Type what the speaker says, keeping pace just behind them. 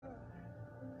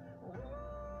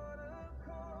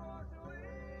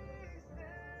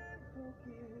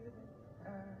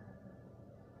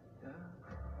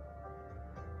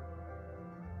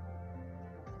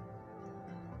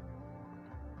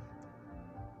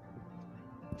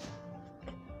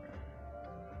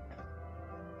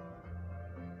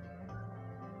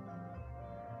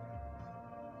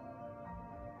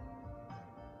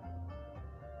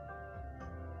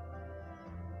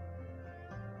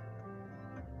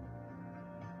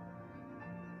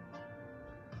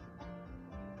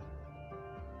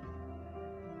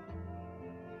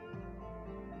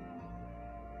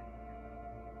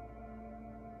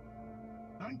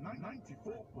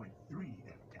94.3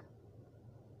 FM.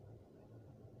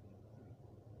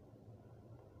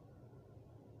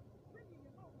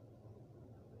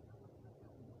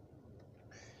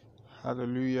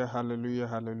 Hallelujah, hallelujah,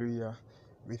 hallelujah.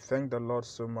 We thank the Lord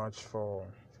so much for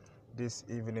this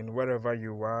evening. Wherever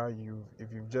you are,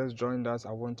 if you've just joined us,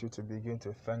 I want you to begin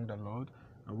to thank the Lord.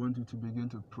 I want you to begin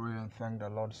to pray and thank the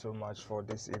Lord so much for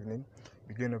this evening.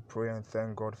 Begin to pray and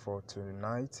thank God for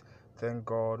tonight. Thank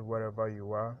God wherever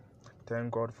you are.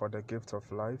 Thank God for the gift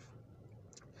of life.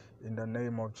 In the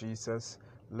name of Jesus,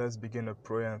 let's begin to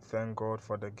pray and thank God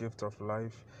for the gift of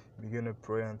life. Begin to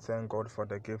pray and thank God for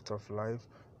the gift of life.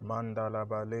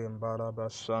 Mandalaba lembalaba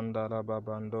shandalaba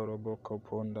bandorobo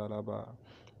kopondalaba.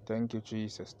 Thank you,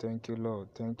 Jesus. Thank you, Lord.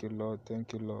 Thank you, Lord.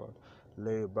 Thank you, Lord.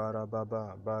 Le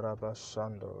barababa baraba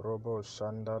shando robo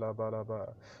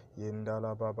shandalabalaba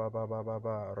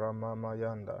yindalababa ramama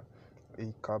yanda.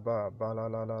 Ikaba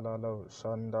balalalalo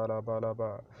shandala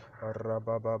balaba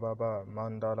rabababa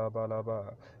mandala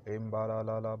balaba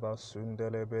imbalalalaba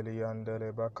sundele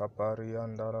beliandele bakapari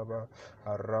andalaba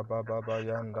rabababa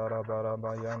yandala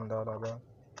balaba yandalaba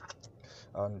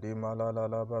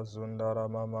Andimalalaba zundara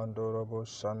mamandorobo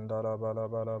shandara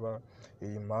balabalaba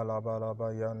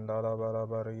imalabalaba yandara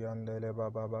balaba yandele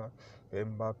bababa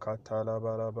imbakatala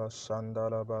balaba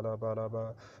shandara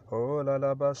balabalaba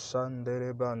olalaba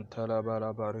shandere bantala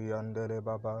balaba yandele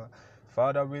baba.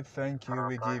 Father, we thank you,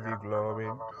 we give you glory.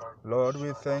 Lord,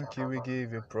 we thank you, we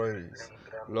give you praise.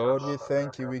 Lord, we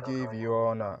thank you, we give you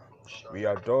honor. We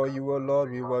adore you, O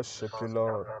Lord, we worship you,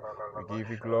 Lord. We give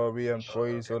you glory and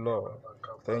praise, O Lord.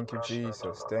 Thank you,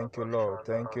 Jesus. Thank you, Lord.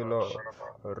 Thank you, Lord.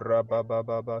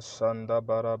 Rabababa Sanda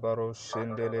Barabaro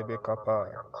Shindelebe Kapa.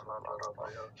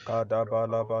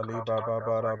 Kadabala Bali Baba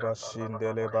Baraba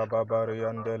Shindele Baba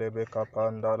Bariandelebe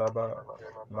Kapandalaba.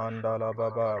 Mandala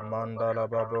Baba, Mandala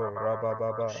Babo,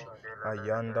 Rabababa.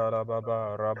 Ayandala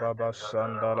Baba, Rababa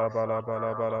Shandala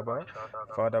Balabalaba.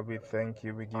 Father, we thank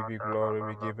you, we give you glory,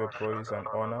 we give you praise and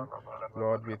honor.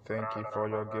 Lord, we thank you for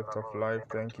your gift of life.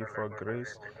 Thank you for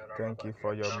grace. Thank you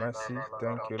for your mercy.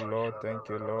 Thank you, Lord. Thank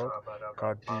you, Lord.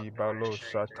 Kadi balo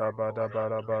shata bada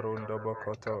bada barundo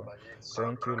bokoto.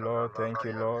 Thank you, Lord. Thank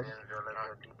you, Lord.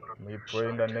 We pray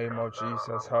in the name of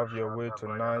Jesus. Have your way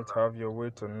tonight. Have your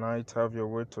way tonight. Have your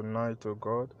way tonight, O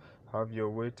God. Have your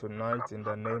way tonight in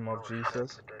the name of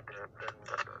Jesus.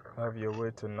 Have your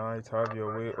way tonight. Have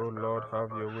your way, O Lord.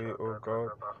 Have your way, O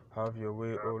God. Have your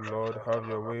way, O Lord. Have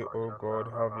your way, O God.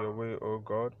 Have your way, O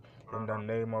God. In the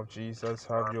name of Jesus.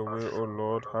 Have your way, O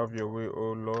Lord. Have your way,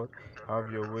 O Lord.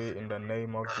 Have your way in the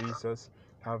name of Jesus.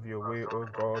 Have your way, O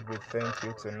God. We thank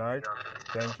you tonight.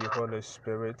 Thank you, Holy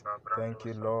Spirit. Thank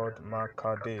you, Lord.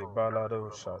 Makade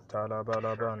baladosha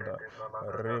talabalabanda.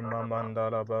 Rima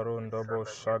mandala barundo bo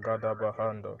shagada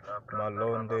bahando.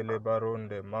 Malonde le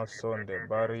barunde masonde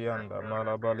barianda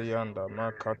malabalianda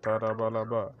makatara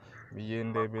balaba.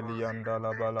 Miende bilianda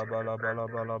la balabala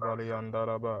balabala balianda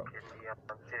la ba.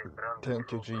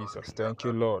 Thank you, Jesus. Thank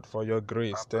you, Lord, for your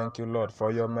grace. Thank you, Lord,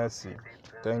 for your mercy.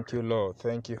 Thank you, Lord.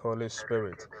 Thank you, Holy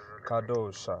Spirit.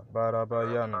 Kadosha,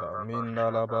 Barabayanda,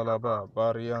 Mindala Balaba,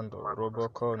 Bariando,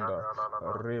 Robokonda,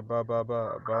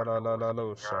 Ribababa,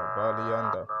 Balalalosha,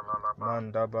 Balianda,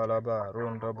 Manda Balaba,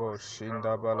 Rundabo,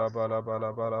 Shinda Balabala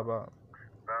Balabalaba.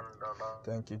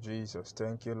 Thank you, Jesus.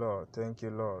 Thank you, Lord. Thank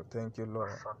you, Lord. Thank you, Lord.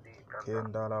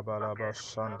 Kendala Balaba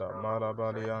Shanda,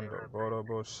 Malabaliando,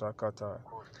 Borobo Shakata.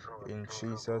 In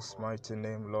Jesus' mighty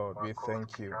name, Lord, we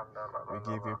thank you. We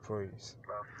give you praise.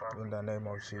 In the name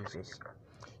of Jesus.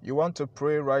 You want to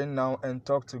pray right now and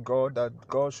talk to God that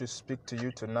God should speak to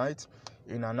you tonight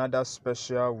in another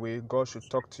special way. God should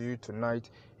talk to you tonight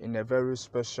in a very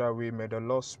special way. May the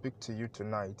Lord speak to you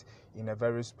tonight in a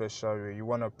very special way. You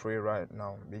want to pray right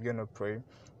now. Begin to pray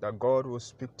that God will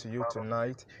speak to you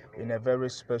tonight in a very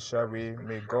special way.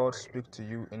 May God speak to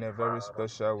you in a very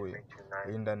special way.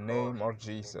 In the name of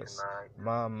Jesus.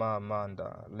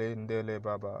 Manda. Lendele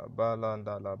baba.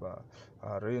 Balanda laba.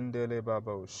 Arindele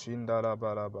baba. Shindala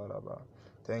balabalaba.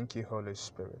 Thank you, Holy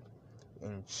Spirit.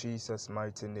 In Jesus'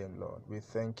 mighty name, Lord. We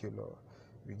thank you, Lord.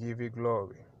 We give you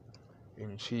glory.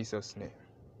 In Jesus' name.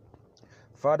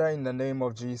 Father, in the name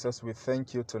of Jesus, we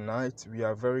thank you tonight. We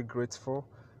are very grateful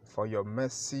for your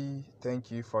mercy.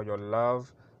 Thank you for your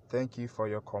love. Thank you for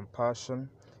your compassion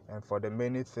and for the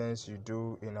many things you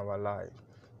do in our life.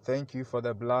 Thank you for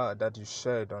the blood that you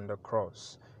shed on the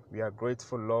cross. We are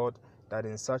grateful, Lord, that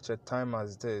in such a time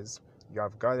as this, you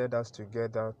have gathered us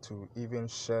together to even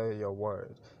share your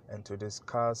word and to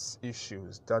discuss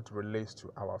issues that relate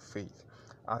to our faith.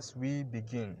 As we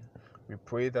begin, we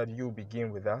pray that you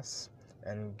begin with us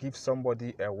and give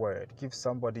somebody a word, give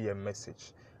somebody a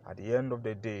message. At the end of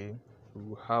the day, we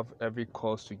will have every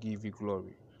cause to give you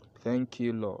glory. Thank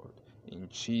you, Lord. In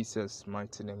Jesus'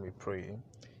 mighty name we pray.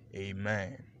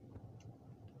 Amen.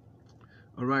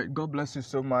 All right, God bless you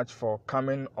so much for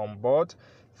coming on board.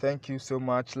 Thank you so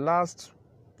much. Last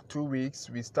week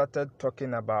we started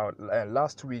talking about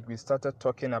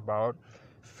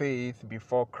faith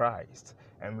before Christ,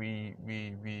 and we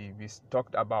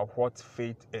talked about what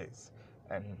faith is,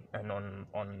 and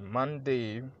on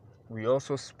Monday we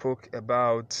also spoke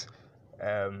about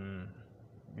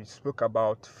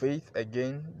faith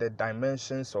again, the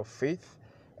dimensions of faith.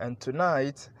 And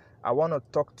tonight I want to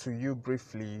talk to you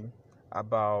briefly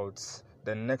about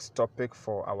the next topic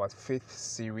for our faith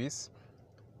series,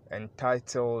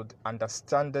 entitled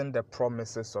Understanding the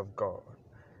Promises of God.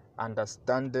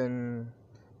 Understanding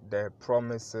the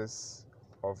promises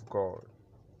of God.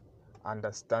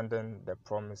 Understanding the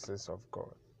promises of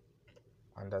God.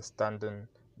 Understanding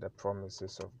the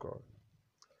promises of God.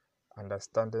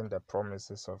 Understanding the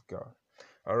promises of God.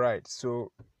 All right,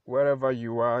 so wherever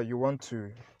you are, you want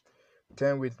to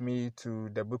turn with me to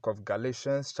the book of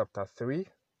Galatians chapter 3.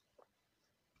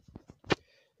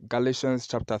 Galatians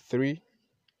chapter 3.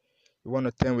 You want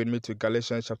to turn with me to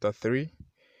Galatians chapter 3.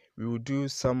 We will do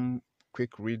some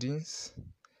quick readings,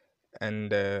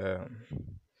 and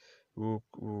we'll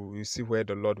see where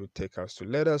the Lord will take us to.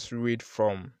 Let us read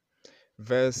from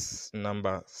verse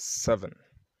number 7.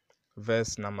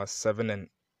 Verse number 7 and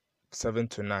 7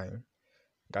 to 9.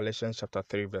 Galatians chapter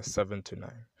 3, verse 7 to 9.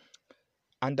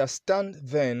 Understand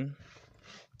then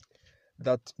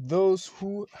that those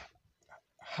who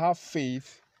have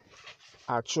faith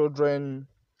are children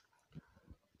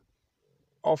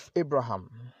of Abraham.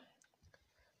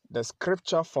 The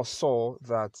scripture foresaw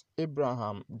that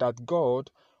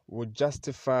God would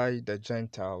justify the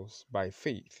Gentiles by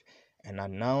faith and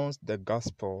announce the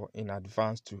gospel in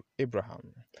advance to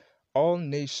Abraham. All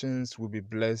nations will be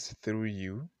blessed through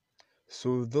you.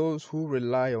 So those who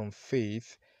rely on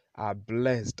faith are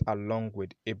blessed along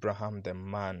with Abraham, the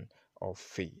man of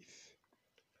faith.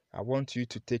 I want you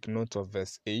to take note of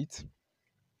verse 8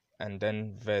 and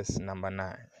then verse number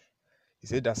 9. He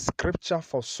said that scripture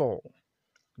foresaw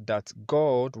that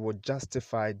God would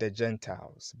justify the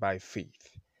Gentiles by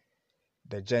faith.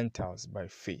 The Gentiles by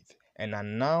faith. And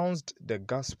announced the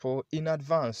gospel in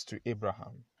advance to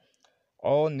Abraham.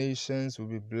 All nations will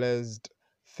be blessed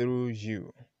through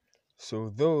you. So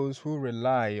those who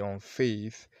rely on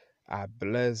faith are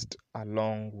blessed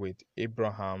along with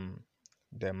Abraham,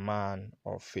 the man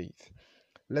of faith.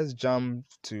 Let's jump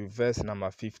to verse number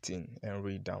 15 and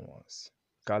read downwards.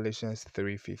 Galatians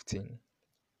 3:15.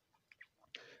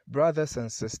 Brothers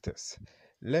and sisters,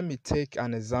 let me take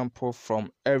an example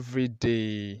from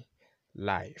everyday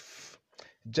life.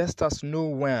 Just as no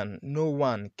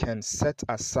one can set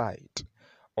aside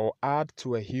or add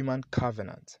to a human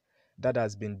covenant that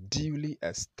has been duly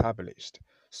established,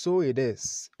 so it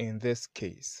is in this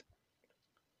case.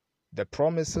 The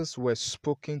promises were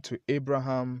spoken to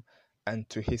Abraham and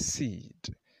to his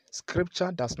seed.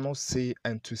 Scripture does not say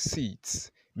and to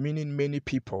seeds, meaning many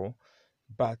people,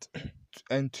 but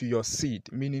and to your seed,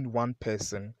 meaning one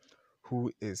person,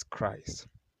 who is Christ.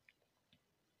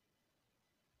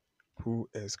 Who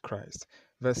is Christ.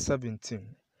 Verse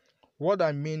 17. What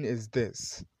I mean is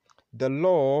this: the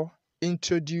law,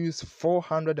 introduced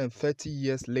 430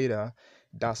 years later,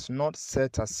 does not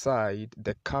set aside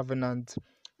the covenant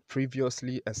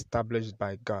previously established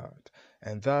by God,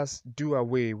 and thus do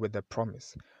away with the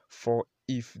promise. For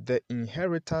if the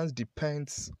inheritance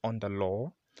depends on the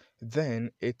law,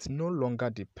 then it no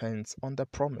longer depends on the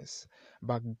promise.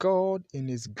 But God in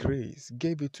His grace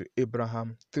gave it to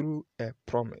Abraham through a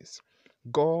promise.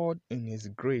 God in His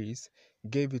grace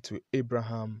gave it to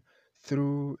Abraham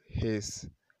through His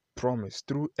promise,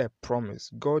 through a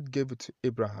promise. God gave it to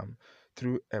Abraham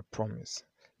through a promise.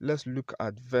 Let's look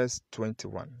at verse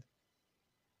 21.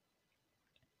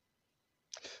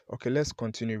 Okay, let's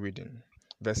continue reading.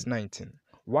 Verse 19.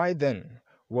 Why then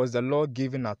was the law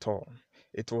given at all?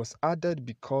 It was added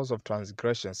because of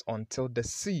transgressions until the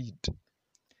seed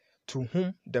to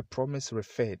whom the promise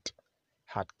referred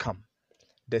had come.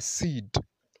 The seed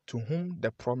to whom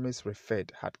the promise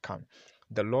referred had come.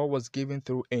 The law was given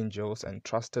through angels and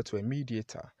trusted to a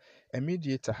mediator. A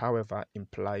mediator, however,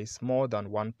 implies more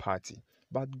than one party,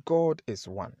 but God is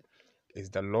one. Is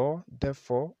the law,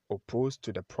 therefore, opposed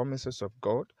to the promises of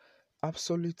God?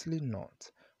 Absolutely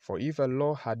not. For if a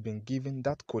law had been given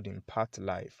that could impart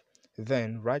life,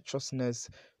 then righteousness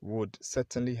would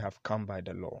certainly have come by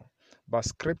the law. But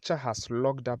Scripture has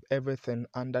locked up everything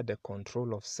under the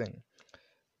control of sin,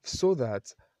 so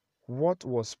that what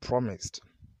was promised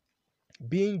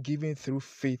being given through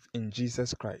faith in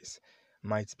Jesus Christ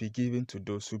might be given to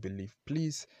those who believe.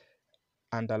 Please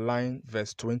underline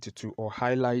verse 22 or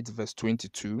highlight verse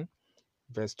 22.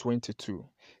 Verse 22.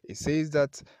 It says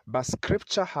that, but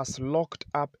scripture has locked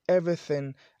up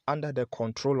everything under the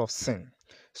control of sin,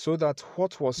 so that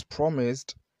what was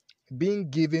promised, being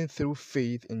given through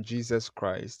faith in Jesus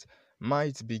Christ,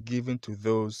 might be given to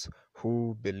those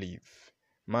who believe.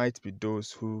 Might be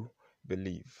those who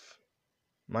believe.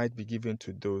 Might be given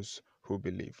to those who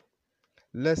believe.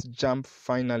 Let's jump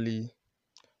finally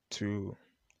to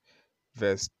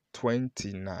verse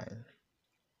 29.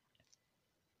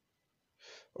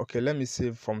 Okay, let me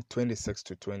say from 26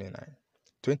 to 29.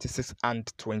 26 and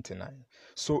 29.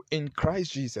 So in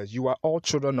Christ Jesus, you are all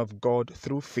children of God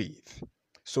through faith.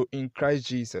 So in Christ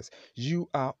Jesus, you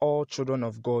are all children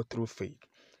of God through faith.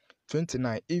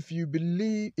 29. If you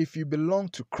belong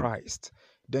to Christ,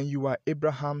 then you are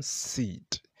Abraham's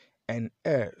seed and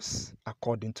heirs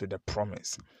according to the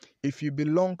promise. If you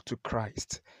belong to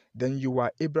Christ, then you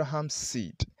are Abraham's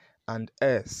seed and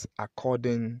heirs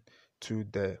according to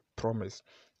the promise.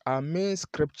 Our main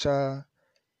scripture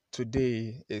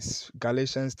today is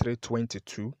Galatians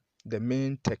 3:22. The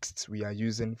main text we are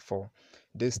using for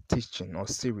this teaching or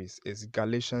series is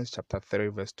Galatians chapter 3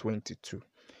 verse 22,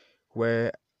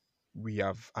 where we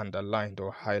have underlined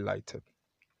or highlighted.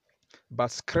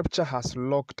 But scripture has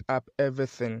locked up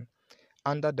everything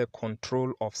under the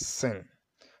control of sin,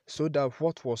 so that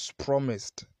what was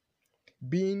promised,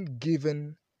 being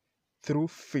given through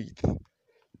faith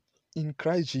in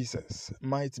Christ Jesus,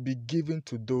 might be given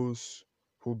to those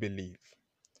who believe.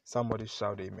 Somebody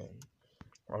shout amen.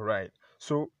 All right.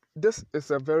 So this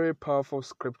is a very powerful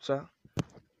scripture.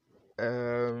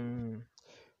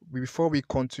 Before we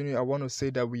continue, I want to say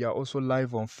that we are also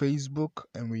live on Facebook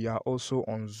and we are also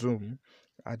on Zoom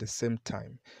at the same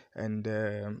time. And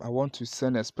I want to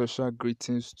send a special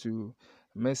greetings to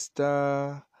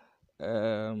Mr.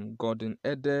 Gordon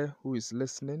Ede, who is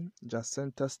listening.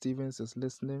 Jacinta Stevens is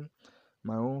listening.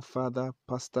 My own father,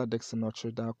 Pastor Dexter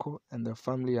Dako, and the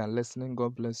family are listening.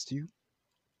 God bless you.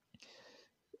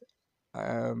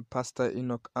 Pastor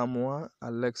Enoch Amwa,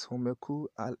 Alex Homeku,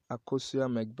 Akosia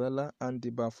Megbella, Andy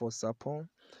Bafo Sapon,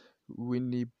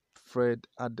 Winnie Fred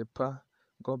Adepa.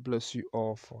 God bless you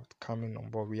all for coming on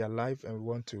board. We are live and we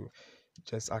want to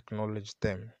just acknowledge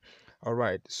them. All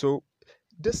right. So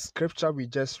this scripture we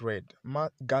just read,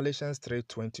 Galatians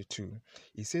 3:22,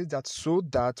 it says that so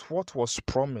that what was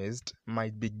promised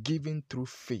might be given through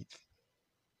faith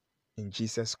in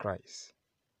Jesus Christ.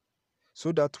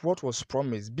 So that what was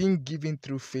promised, being given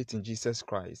through faith in Jesus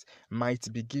Christ,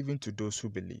 might be given to those who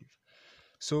believe.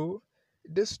 So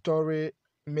this story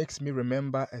makes me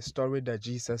remember a story that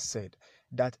Jesus said,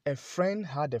 that a friend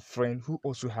had a friend who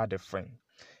also had a friend.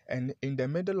 And in the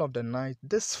middle of the night,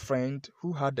 this friend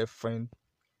who had a friend,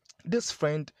 this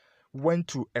friend went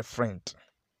to a friend.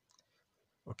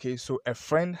 Okay, so a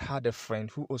friend had a friend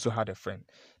who also had a friend.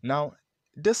 Now,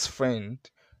 this friend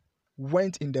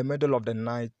went in the middle of the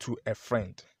night to a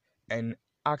friend and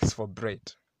asked for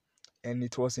bread. And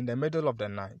it was in the middle of the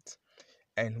night.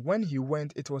 And when he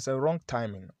went, it was a wrong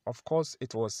timing. Of course,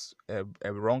 it was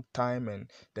a wrong time,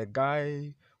 and the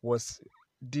guy was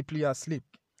deeply asleep.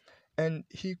 And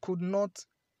he could not,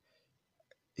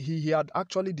 he had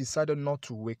actually decided not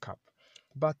to wake up.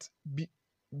 But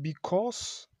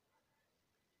because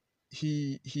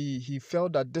he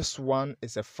felt that this one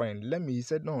is a friend, he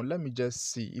said, no, let me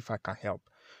just see if I can help.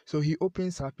 So he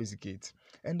opens up his gate,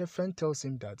 and the friend tells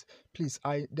him that, please,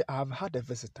 I have had a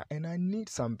visitor and I need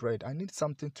some bread. I need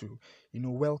something to,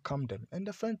 welcome them. And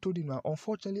the friend told him,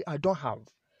 unfortunately, I don't have,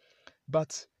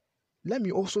 but let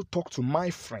me also talk to my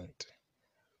friend.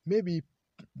 Maybe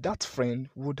that friend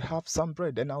would have some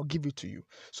bread and I'll give it to you.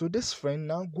 So this friend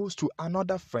now goes to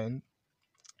another friend,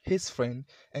 his friend,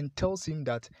 and tells him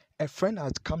that a friend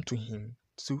has come to him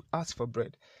to ask for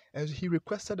bread, and he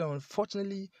requested, and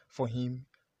unfortunately for him,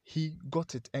 he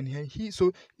got it. And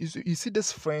so you see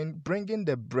this friend bringing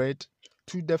the bread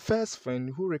to the first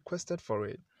friend who requested for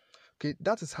it. Okay,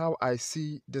 that is how I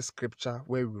see the scripture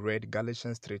where we read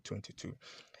Galatians 3:22.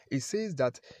 It says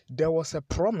that there was a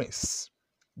promise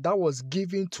that was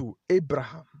given to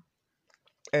Abraham,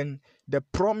 and the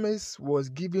promise was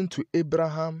given to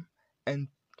Abraham, and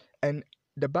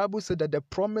the Bible said that the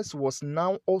promise was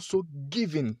now also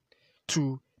given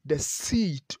to the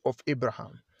seed of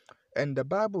Abraham. And the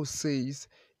Bible says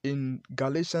in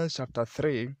Galatians chapter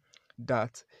 3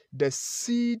 that the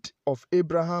seed of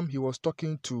Abraham he was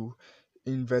talking to,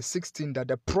 in verse 16 that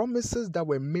the promises that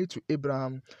were made to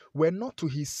Abraham were not to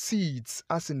his seeds,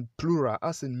 as in plural,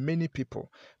 as in many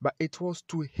people, but it was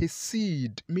to his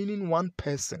seed, meaning one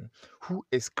person, who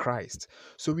is Christ.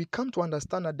 So we come to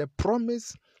understand that the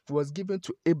promise was given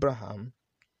to Abraham,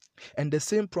 and the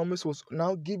same promise was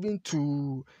now given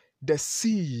to the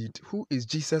seed, who is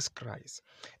Jesus Christ.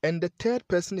 And the third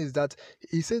person is that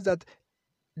he says that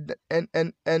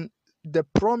and the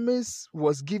promise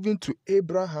was given to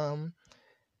Abraham,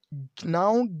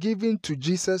 now given to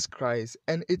Jesus Christ,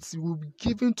 and it will be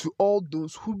given to all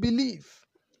those who believe.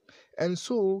 And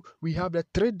so we have the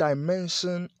three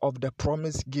dimension of the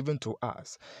promise given to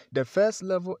us. The first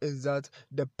level is that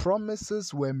the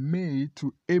promises were made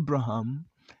to Abraham,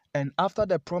 and after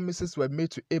the promises were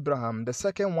made to Abraham, the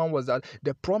second one was that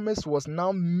the promise was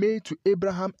now made to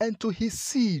Abraham and to his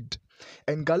seed.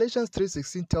 And Galatians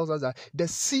 3:16 tells us that the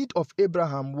seed of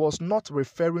Abraham was not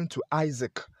referring to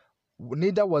Isaac,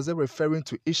 neither was it referring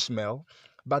to Ishmael,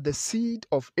 but the seed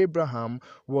of Abraham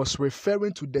was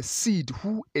referring to the seed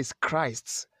who is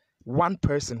Christ, one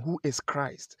person who is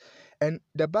Christ. And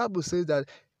the Bible says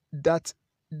that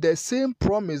the same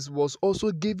promise was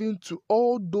also given to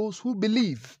all those who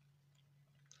believe.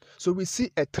 So we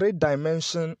see a third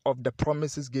dimension of the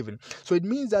promises given. So it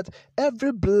means that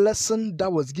every blessing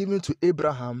that was given to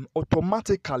Abraham,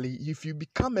 automatically, if you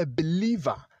become a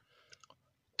believer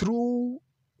through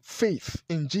faith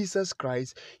in Jesus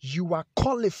Christ, you are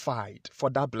qualified for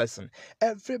that blessing.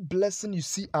 Every blessing you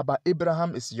see about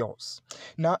Abraham is yours.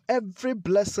 Now, every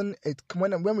blessing,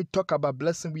 when we talk about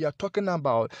blessing, we are talking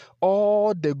about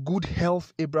all the good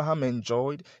health Abraham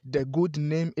enjoyed, the good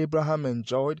name Abraham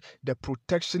enjoyed, the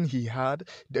protection he had,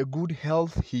 the good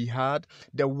health he had,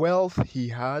 the wealth he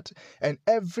had, and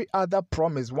every other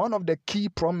promise. One of the key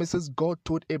promises God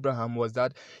told Abraham was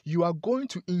that you are going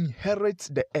to inherit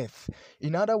the earth.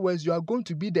 In other words, you are going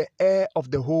to be the heir of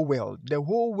the whole world. The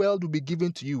whole world will be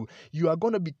given to you. You are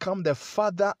going to become the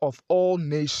father of all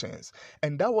nations.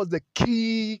 And that was the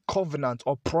key covenant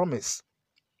or promise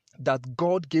that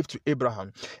God gave to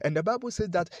Abraham. And the Bible says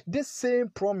that this same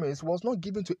promise was not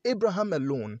given to Abraham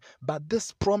alone, but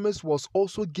this promise was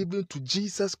also given to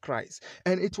Jesus Christ.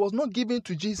 And it was not given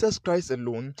to Jesus Christ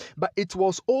alone, but it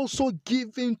was also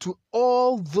given to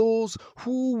all those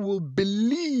who will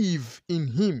believe in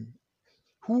him,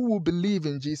 who will believe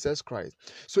in Jesus Christ.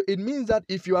 So it means that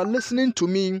if you are listening to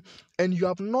me and you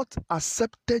have not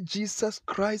accepted Jesus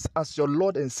Christ as your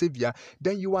Lord and Savior,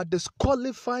 then you are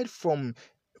disqualified from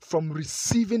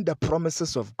receiving the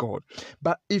promises of God.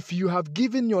 But if you have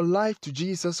given your life to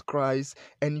Jesus Christ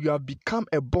and you have become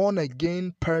a born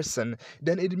again person,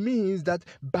 then it means that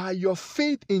by your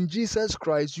faith in Jesus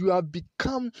Christ, you have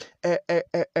become a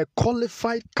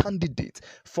qualified candidate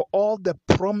for all the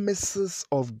promises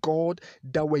of God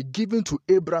that were given to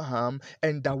Abraham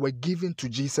and that were given to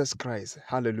Jesus Christ.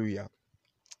 Hallelujah.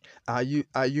 Are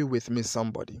you with me,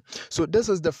 somebody? So this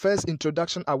is the first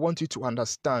introduction. I want you to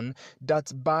understand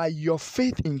that by your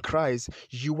faith in Christ,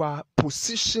 you are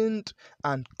positioned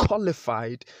and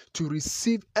qualified to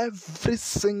receive every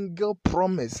single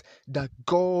promise that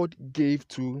God gave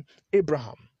to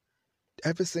Abraham.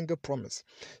 Every single promise.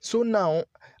 So now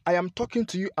I am talking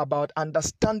to you about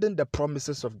understanding the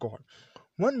promises of God.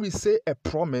 When we say a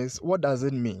promise, what does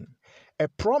it mean? A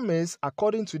promise,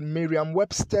 according to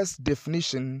Merriam-Webster's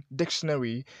definition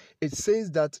dictionary, it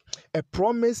says that a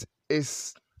promise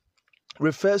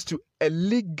refers to a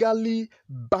legally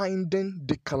binding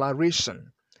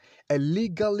declaration. A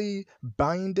legally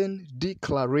binding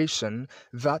declaration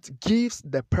that gives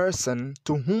the person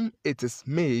to whom it is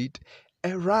made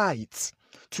a right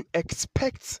to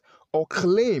expect or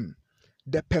claim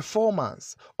the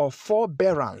performance or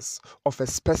forbearance of a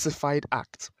specified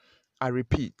act. I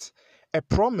repeat, a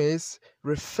promise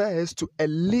refers to a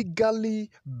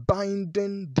legally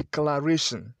binding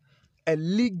declaration. A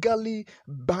legally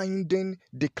binding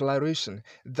declaration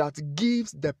that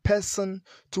gives the person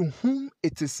to whom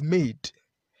it is made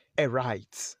a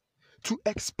right to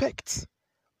expect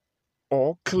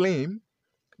or claim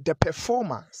the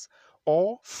performance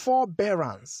or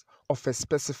forbearance of a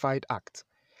specified act.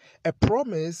 A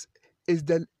promise is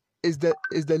the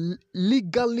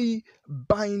legally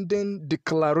binding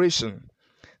declaration.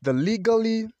 The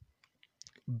legally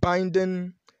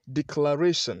binding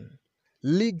declaration.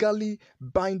 Legally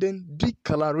binding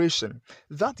declaration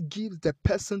that gives the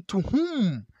person to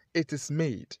whom it is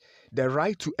made the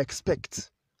right to expect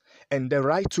and the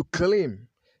right to claim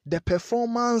the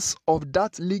performance of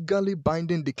that legally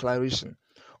binding declaration,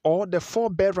 or the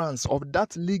forbearance of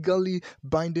that legally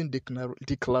binding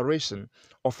declaration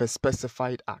of a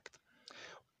specified act.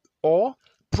 Or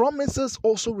Promises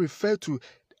also refer to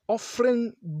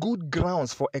offering good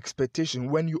grounds for expectation.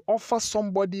 When you offer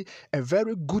somebody a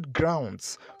very good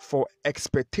grounds for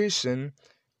expectation,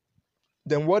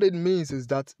 then what it means is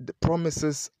that the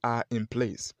promises are in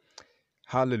place.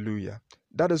 Hallelujah.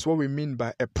 That is what we mean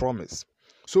by a promise.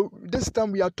 So this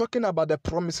time we are talking about the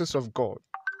promises of God.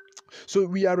 So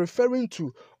we are referring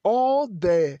to all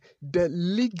the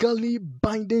legally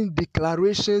binding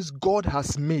declarations God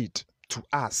has made to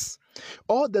us.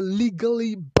 All the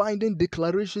legally binding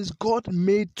declarations God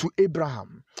made to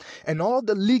Abraham, and all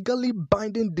the legally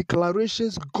binding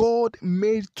declarations God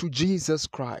made to Jesus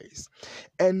Christ.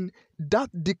 And that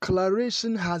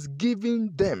declaration has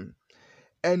given them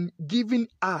and given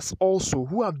us also,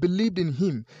 who have believed in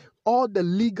him, all the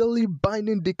legally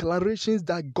binding declarations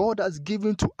that God has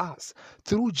given to us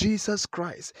through Jesus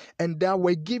Christ, and that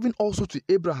were given also to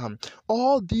Abraham.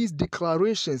 All these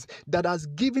declarations that has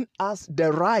given us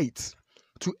the right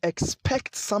to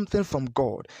expect something from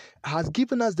God, has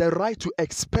given us the right to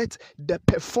expect the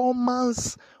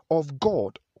performance of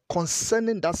God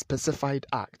concerning that specified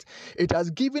act. It has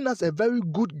given us a very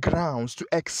good grounds to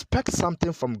expect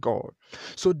something from God.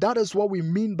 So that is what we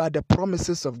mean by the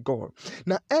promises of God.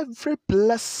 Now, every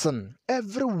blessing,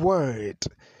 every word,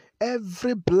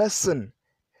 every blessing,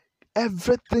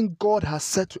 everything God has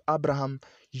said to Abraham,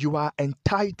 you are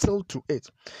entitled to it.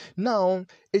 Now,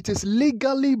 it is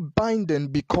legally binding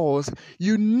because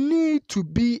you need to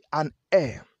be an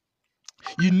heir.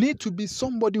 You need to be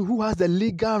somebody who has the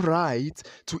legal right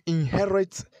to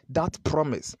inherit that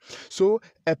promise. So,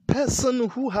 a person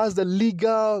who has the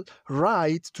legal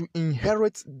right to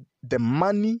inherit the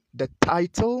money, the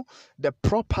title, the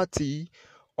property,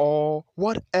 or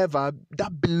whatever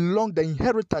that belongs, the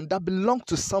inheritance that belongs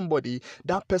to somebody,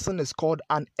 that person is called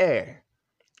an heir.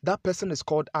 That person is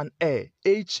called an heir.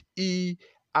 Heir.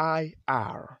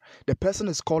 The person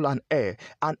is called an heir.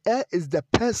 An heir is the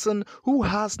person who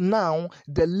has now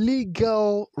the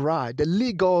legal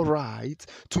right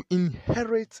to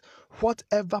inherit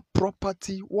whatever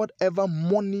property, whatever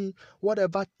money,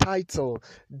 whatever title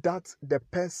that the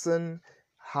person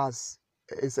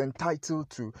is entitled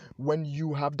to. When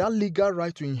you have that legal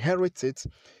right to inherit it,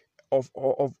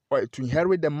 to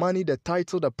inherit the money, the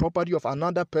title, the property of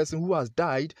another person who has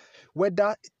died,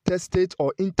 whether testate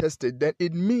or intestate, then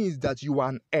it means that you are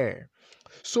an heir.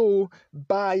 So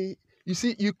you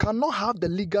see, you cannot have the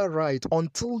legal right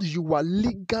until you are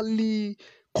legally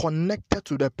connected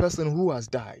to the person who has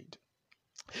died.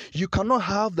 You cannot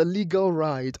have the legal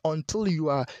right until you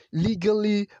are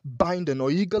legally binding or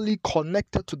legally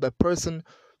connected to the person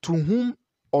to whom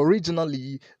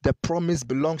originally the promise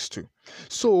belongs to.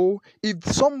 So if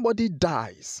somebody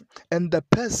dies and the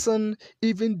person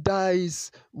even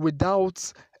dies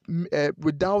without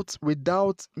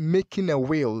making a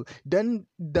will, then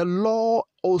the law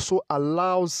also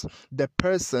allows the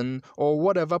person or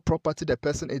whatever property the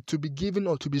person is to be given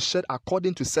or to be shared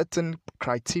according to certain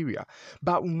criteria.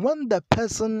 But when the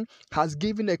person has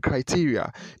given a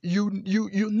criteria, you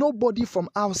nobody from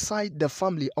outside the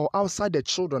family or outside the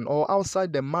children or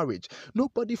outside the marriage,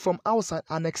 nobody from outside,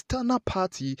 an external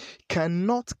party,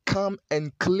 cannot come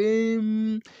and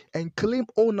claim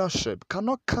ownership,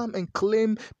 cannot come and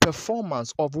claim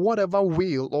performance of whatever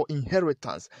will or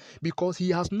inheritance, because he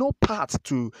has no part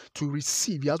to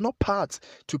receive, he has no part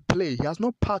to play, he has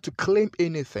no part to claim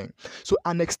anything. So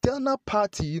an external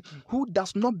party who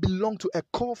does not belong to a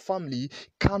core family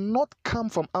cannot come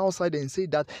from outside and say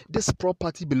that this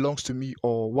property belongs to me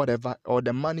or whatever, or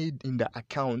the money in the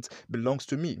account belongs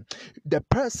to me. The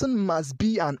person must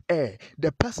be an heir.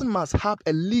 The person must have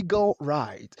a legal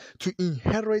right to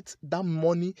inherit that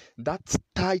money, that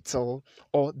title,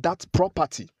 or that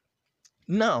property.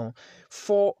 Now,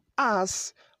 for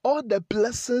us, all the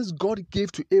blessings God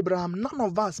gave to Abraham, none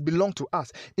of us belong to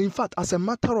us. In fact, as a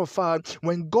matter of fact,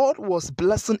 when God was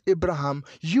blessing Abraham,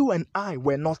 you and I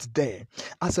were not there.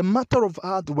 As a matter of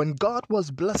fact, when God was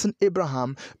blessing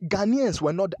Abraham, Ghanaians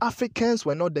were not, Africans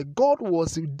were not there. God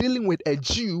was dealing with a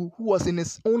Jew who was in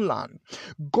his own land.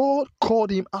 God called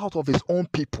him out of his own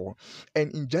people.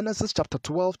 And in Genesis chapter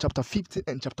 12, chapter 15,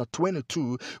 and chapter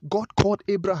 22, God called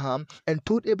Abraham and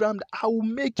told Abraham that I will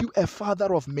make you a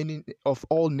father of many, of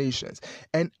all nations,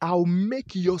 and I'll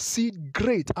make your seed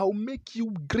great. I'll make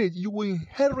you great. You will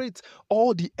inherit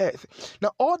all the earth.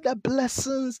 Now, all the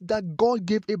blessings that God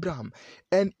gave Abraham,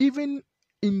 and even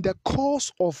in the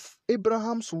course of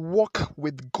Abraham's walk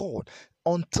with God,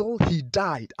 until he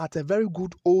died at a very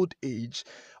good old age,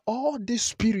 all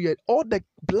this period, all the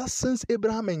blessings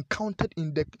Abraham encountered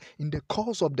in the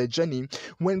course of the journey,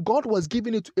 when God was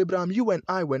giving it to Abraham, you and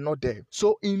I were not there.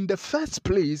 So in the first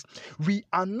place, we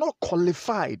are not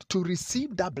qualified to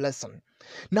receive that blessing.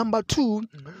 Number two,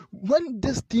 when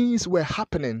these things were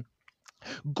happening,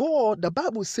 God, the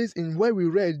Bible says in where we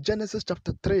read Genesis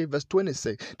chapter 3, verse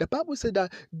 26, the Bible said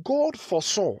that God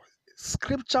foresaw,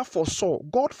 scripture foresaw,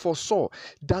 God foresaw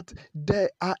that there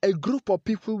are a group of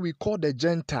people we call the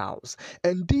Gentiles,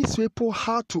 and these people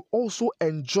had to also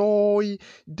enjoy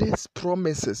these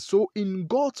promises. So, in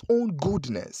God's own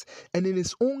goodness and in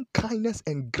His own kindness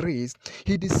and grace,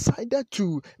 He decided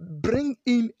to bring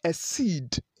in a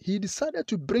seed. He decided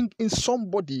to bring in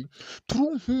somebody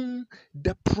through whom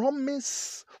the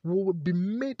promise will be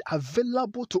made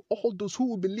available to all those who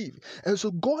will believe. And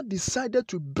so God decided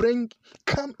to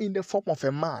come in the form of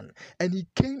a man, and he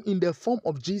came in the form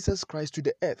of Jesus Christ to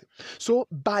the earth. So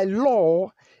by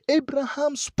law,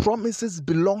 Abraham's promises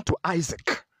belong to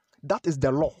Isaac. That is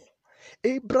the law.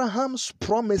 Abraham's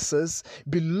promises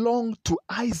belong to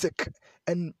Isaac.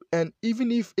 And even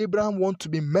if Abraham wants to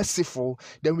be merciful,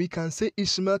 then we can say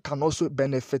Ishmael can also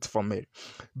benefit from it.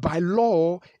 By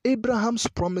law, Abraham's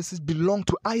promises belong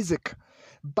to Isaac.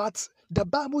 But the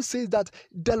Bible says that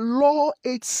the law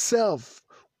itself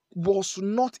was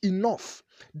not enough.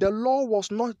 The law was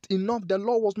not enough. The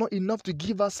law was not enough to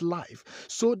give us life.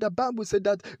 So the Bible said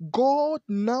that God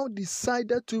now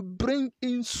decided to bring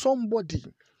in somebody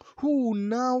who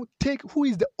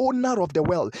is the owner of the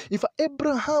world. If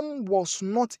Abraham was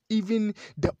not even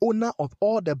the owner of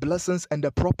all the blessings and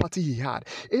the property he had,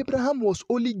 Abraham was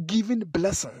only given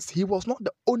blessings. He was not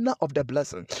the owner of the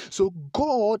blessing. So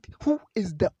God, who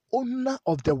is the owner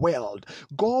of the world,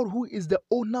 God, who is the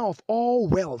owner of all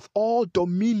wealth, all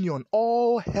dominion,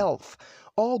 all health,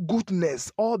 all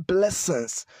goodness, all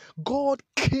blessings, God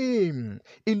came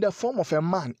in the form of a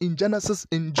man in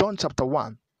John chapter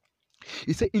 1.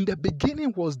 He said, in the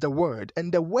beginning was the Word,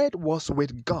 and the Word was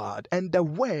with God, and the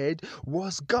Word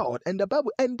was God. And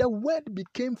the Word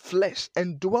became flesh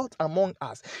and dwelt among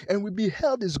us, and we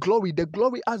beheld His glory, the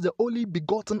glory as the only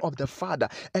begotten of the Father.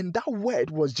 And that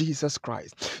Word was Jesus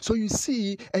Christ. So you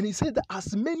see, and he said that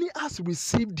as many as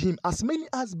received Him, as many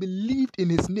as believed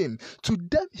in His name, to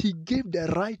them He gave the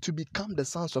right to become the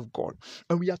sons of God.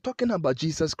 And we are talking about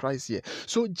Jesus Christ here.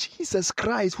 So Jesus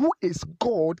Christ, who is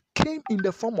God, came in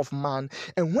the form of man.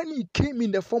 And when he came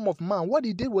in the form of man, what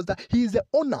he did was that he is the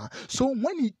owner. So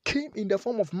when he came in the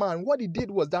form of man, what he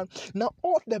did was that now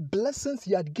all the blessings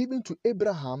he had given to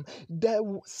Abraham,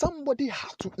 somebody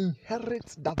had to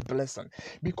inherit that blessing,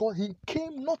 because he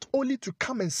came not only to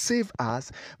come and save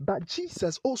us, but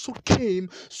Jesus also came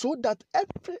so that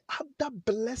every other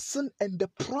blessing and the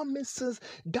promises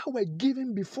that were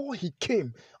given before he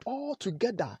came, all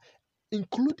together,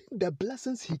 including the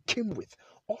blessings he came with,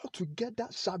 altogether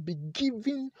shall be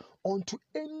given unto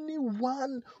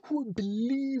anyone who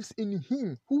believes in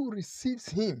him, who receives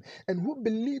him, and who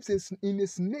believes in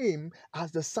his name as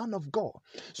the Son of God.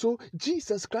 So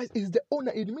Jesus Christ is the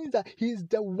owner. It means that he is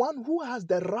the one who has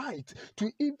the right to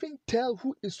even tell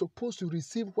who is supposed to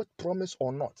receive what promise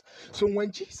or not. So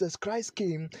when Jesus Christ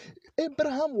came,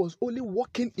 Abraham was only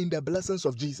walking in the blessings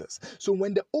of Jesus. So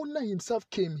when the owner himself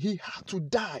came, he had to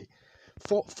die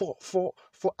for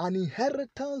an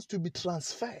inheritance to be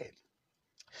transferred,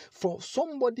 for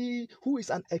somebody who is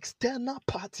an external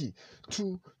party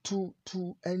to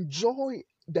enjoy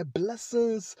the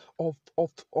blessings of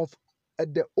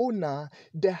the owner.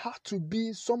 There had to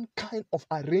be some kind of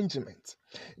arrangement.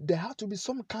 There had to be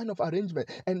some kind of arrangement,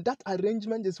 and that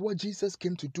arrangement is what Jesus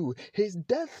came to do. His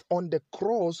death on the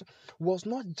cross was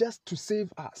not just to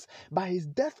save us, but his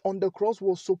death on the cross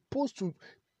was supposed to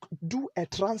do a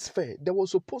transfer. They were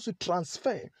supposed to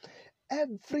transfer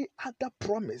every other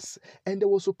promise, and there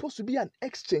was supposed to be an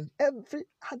exchange. Every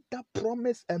other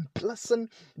promise and blessing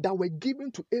that were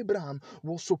given to Abraham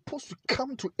was supposed to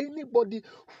come to anybody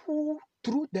who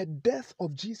through the death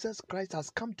of Jesus Christ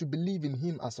has come to believe in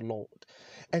him as Lord.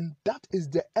 And that is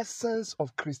the essence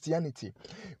of Christianity.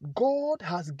 God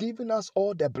has given us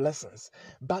all the blessings,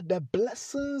 but the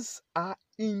blessings are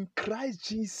in Christ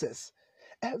Jesus.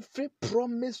 Every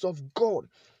promise of God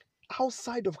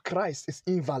outside of Christ is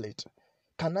invalid.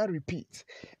 Can I repeat?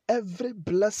 Every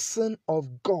blessing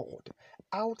of God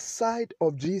outside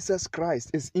of Jesus Christ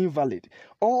is invalid.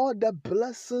 All the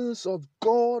blessings of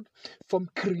God from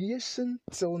creation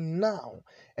till now,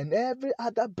 and every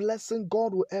other blessing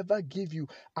God will ever give you,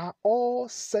 are all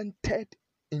centered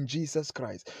in Jesus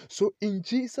Christ. So in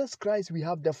Jesus Christ we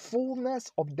have the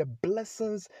fullness of the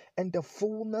blessings and the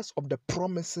fullness of the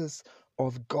promises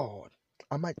of God.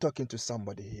 Am I talking to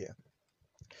somebody here?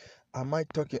 Am I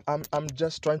talking? I'm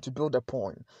just trying to build a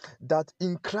point that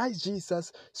in Christ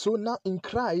Jesus, so now in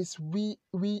Christ we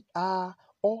are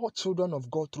all children of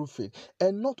God through faith.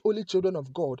 And not only children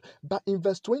of God, but in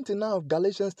verse 29 of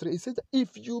Galatians 3, it says that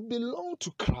if you belong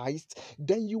to Christ,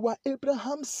 then you are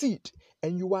Abraham's seed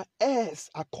and you are heirs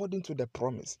according to the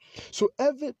promise. So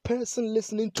every person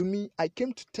listening to me, I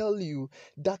came to tell you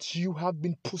that you have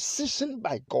been positioned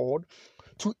by God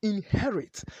to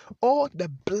inherit all the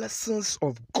blessings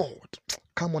of God.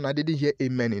 Come on, I didn't hear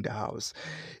amen in the house.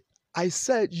 I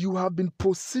said you have been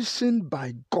positioned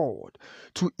by God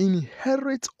to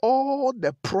inherit all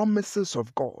the promises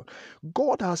of God.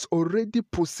 God has already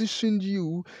positioned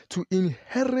you to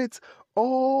inherit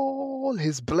all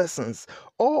his blessings,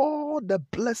 all the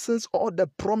blessings, all the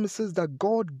promises that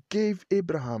God gave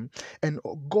Abraham and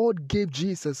God gave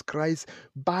Jesus Christ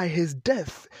by his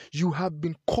death. You have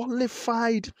been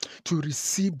qualified to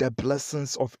receive the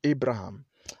blessings of Abraham.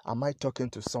 Am I talking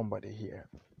to somebody here?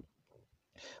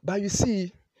 But you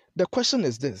see, the question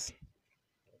is this.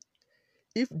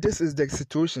 If this is the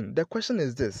situation, the question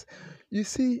is this. You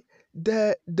see,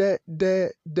 the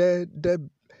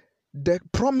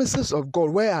promises of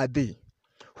God, where are they?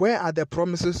 Where are the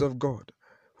promises of God?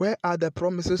 Where are the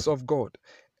promises of God?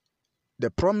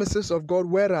 The promises of God,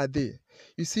 where are they?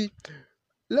 You see,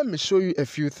 let me show you a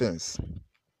few things.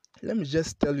 Let me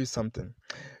just tell you something.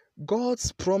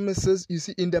 God's promises, you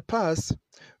see, in the past,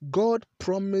 God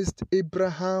promised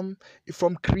Abraham,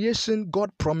 from creation, God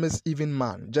promised even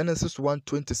man. Genesis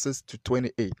 1:26 to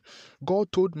 28.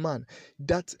 God told man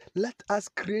that let us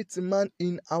create man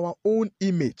in our own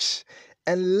image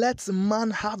and let man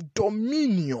have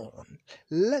dominion.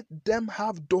 Let them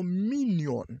have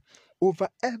dominion over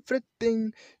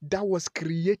everything that was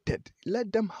created.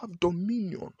 Let them have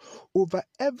dominion over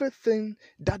everything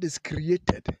that is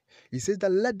created. He says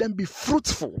that let them be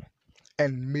fruitful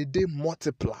and may they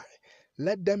multiply.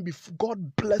 Let them be,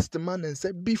 God blessed the man and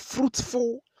said, be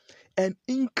fruitful and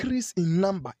increase in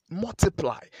number,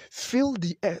 multiply, fill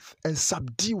the earth and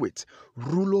subdue it,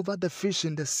 rule over the fish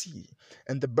in the sea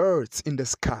and the birds in the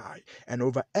sky and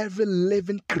over every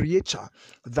living creature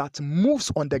that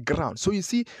moves on the ground. So you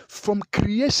see, from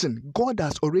creation, God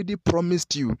has already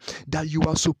promised you that you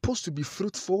are supposed to be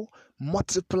fruitful,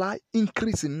 multiply,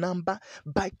 increase in number.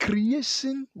 By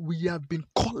creation, we have been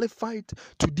qualified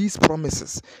to these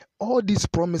promises. All these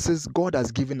promises God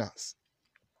has given us.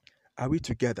 Are we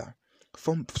together?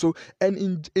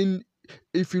 And in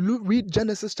if you read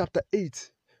Genesis chapter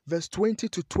 8, verse 20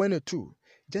 to 22,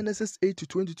 Genesis 8 to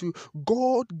 22,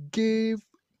 God gave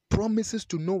promises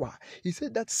to Noah. He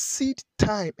said that seed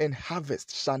time and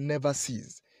harvest shall never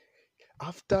cease.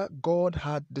 After God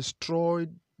had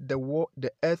destroyed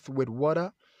the earth with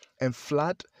water and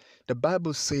flood, the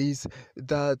Bible says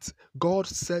that God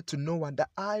said to Noah that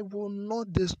I will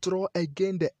not destroy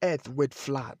again the earth with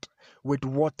flood, with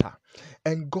water.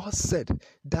 And God said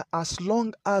that as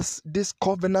long as this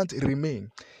covenant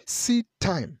remain, seed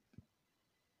time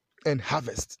and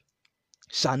harvest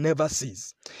shall never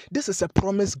cease. This is a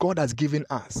promise God has given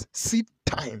us. Seed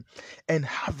time and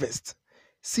harvest.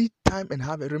 Seed time and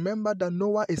harvest. Remember that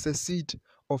Noah is a seed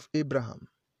of Abraham.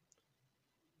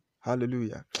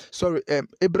 Hallelujah. Sorry,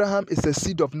 Abraham is a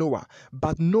seed of Noah,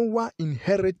 but Noah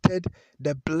inherited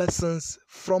the blessings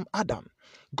from Adam.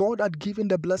 God had given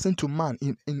the blessing to man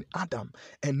in Adam,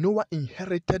 and Noah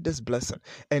inherited this blessing,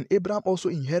 and Abraham also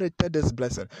inherited this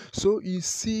blessing. So you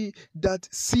see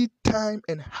that seed time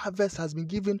and harvest has been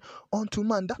given unto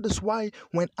man. That is why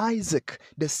when Isaac,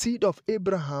 the seed of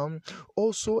Abraham,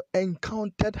 also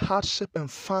encountered hardship and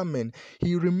famine,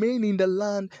 he remained in the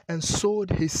land and sowed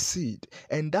his seed,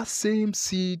 and that same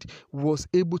seed was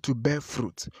able to bear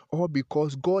fruit, all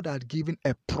because God had given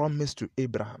a promise to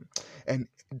Abraham, and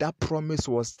that promise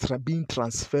was being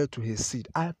transferred to his seed.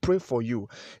 I pray for you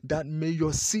that may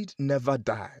your seed never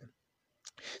die.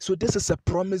 So this is a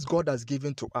promise God has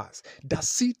given to us, that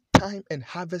seed time and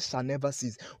harvest shall never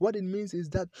cease. What it means is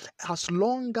that as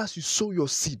long as you sow your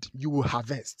seed, you will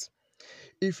harvest.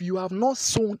 If you have not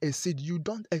sown a seed, you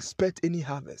don't expect any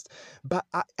harvest.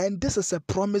 And this is a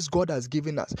promise God has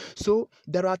given us. So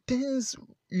there are things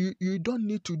you don't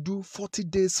need to do 40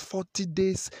 days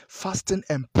fasting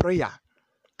and prayer.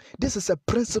 This is a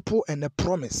principle and a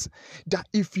promise that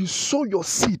if you sow your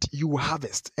seed, you will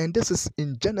harvest. And this is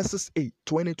in Genesis 8,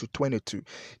 20 to 22.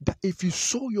 That if you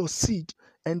sow your seed,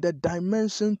 and the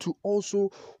dimension to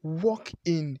also walk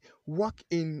in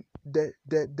the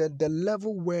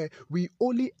level where we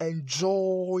only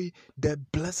enjoy the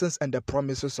blessings and the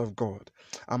promises of God.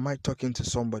 Am I talking to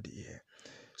somebody here?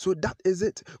 So that is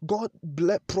it. God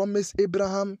promised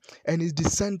Abraham and his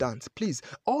descendants. Please,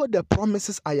 all the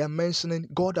promises I am mentioning,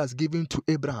 God has given to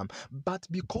Abraham. But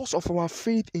because of our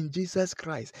faith in Jesus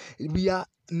Christ, we are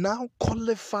now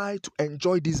qualified to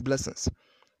enjoy these blessings.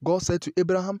 God said to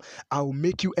Abraham, I will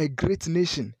make you a great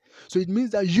nation. So it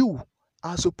means that you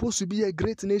are supposed to be a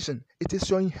great nation. It is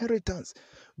your inheritance.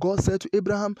 God said to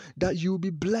Abraham that you will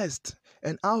be blessed,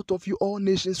 and out of you all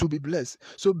nations will be blessed.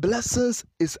 So blessings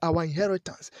is our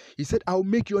inheritance. He said, I will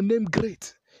make your name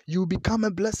great. You will become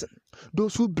a blessing.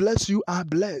 Those who bless you are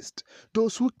blessed.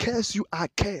 Those who curse you are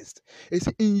cursed. It's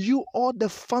in you all the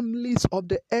families of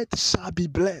the earth shall be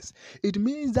blessed. It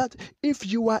means that if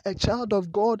you are a child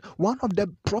of God, one of the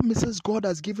promises God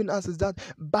has given us is that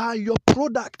by your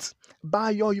product,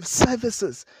 by your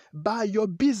services, by your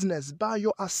business, by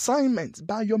your assignment,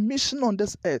 by your mission on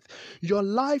this earth, your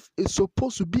life is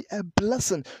supposed to be a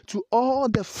blessing to all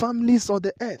the families of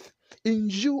the earth. In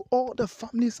you, all the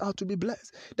families are to be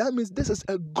blessed. That means this is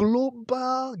a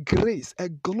global grace, a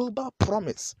global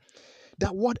promise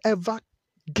that whatever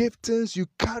giftings you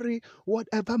carry,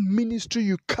 whatever ministry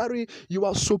you carry, you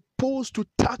are supposed to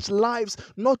touch lives,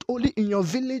 not only in your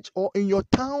village or in your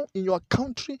town, in your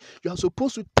country. You are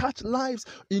supposed to touch lives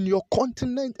in your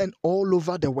continent and all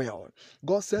over the world.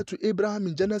 God said to Abraham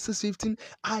in Genesis 15,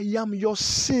 I am your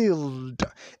shield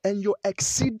and your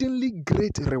exceedingly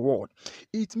great reward.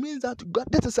 It means that God,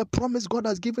 that is a promise God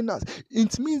has given us.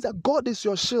 It means that God is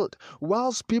your shield.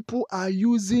 Whilst people are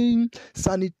using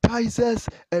sanitizers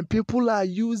and people are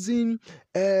using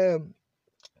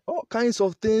all kinds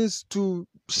of things to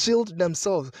shield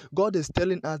themselves, God is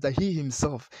telling us that He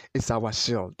Himself is our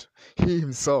shield. He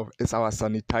Himself is our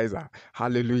sanitizer.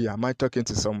 Hallelujah. Am I talking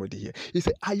to somebody here? He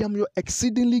said, I am your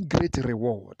exceedingly great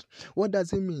reward. What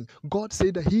does it mean? God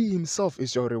said that He Himself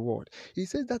is your reward. He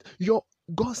says that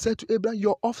God said to Abraham,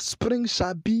 your offspring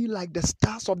shall be like the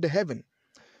stars of the heaven.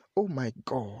 Oh my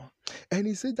God. And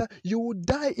he said that you will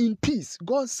die in peace.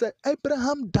 God said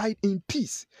Abraham died in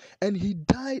peace and he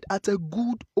died at a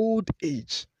good old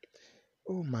age.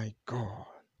 Oh my God.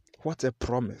 What a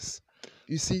promise.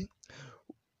 You see,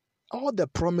 all the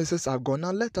promises are gone.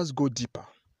 Now let us go deeper.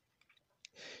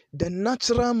 The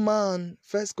natural man,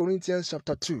 1 Corinthians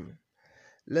chapter 2.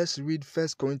 Let's read 1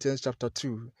 Corinthians chapter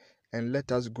 2 and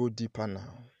let us go deeper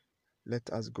now. Let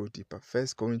us go deeper. 1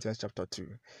 Corinthians chapter 2.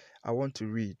 I want to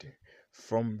read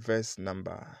from verse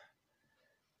number,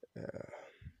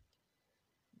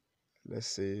 let's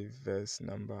say verse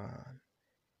number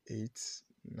 8,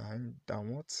 9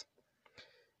 downwards.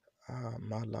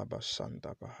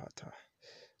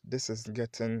 This is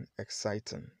getting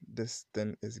exciting. This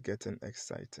thing is getting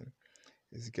exciting.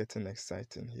 It's getting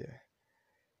exciting here.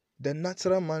 The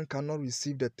natural man cannot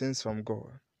receive the things from God.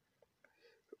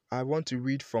 I want to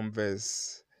read from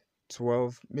verse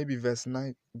 12, maybe verse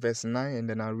 9, and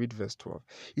then I'll read verse 12.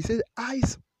 He says,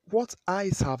 what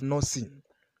eyes have not seen,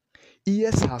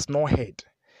 ears has not heard,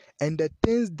 and the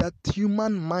things that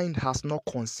human mind has not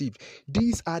conceived,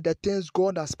 these are the things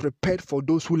God has prepared for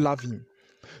those who love Him.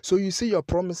 So you see your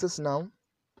promises now.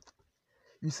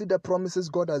 You see the promises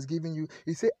God has given you.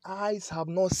 He said, eyes have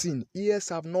not seen, ears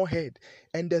have not heard,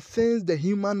 and the things the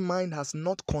human mind has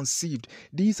not conceived.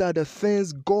 These are the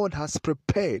things God has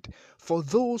prepared for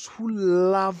those who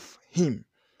love Him.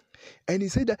 And He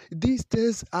said that these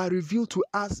things are revealed to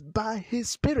us by His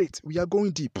Spirit. We are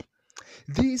going deep.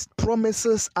 These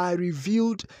promises are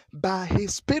revealed by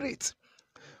His Spirit.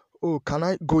 Oh, can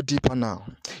I go deeper now?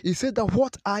 He said that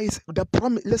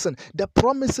the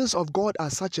promises of God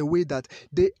are such a way that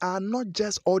they are not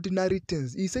just ordinary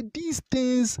things. He said these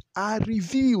things are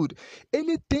revealed.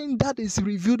 Anything that is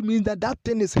revealed means that that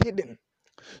thing is hidden.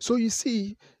 So you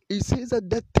see, he says that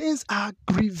the things are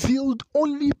revealed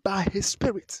only by His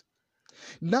Spirit.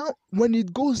 Now, when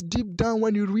it goes deep down,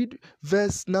 when you read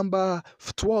verse number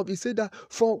 12, he said that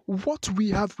for what we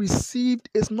have received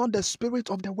is not the spirit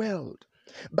of the world,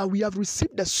 but we have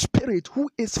received the Spirit who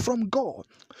is from God,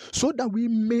 so that we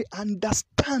may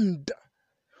understand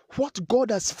what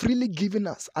God has freely given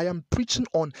us. I am preaching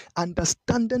on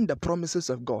understanding the promises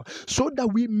of God, so that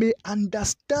we may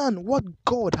understand what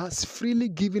God has freely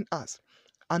given us.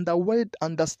 And the word,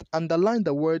 underline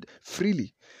the word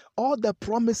freely. All the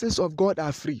promises of God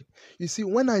are free. You see,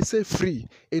 when I say free,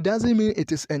 it doesn't mean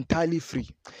it is entirely free.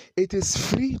 It is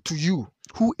free to you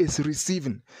who is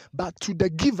receiving, but to the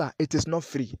giver, it is not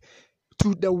free.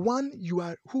 To the one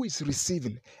who is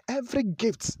receiving, every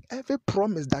gift, every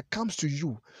promise that comes to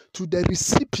you, to the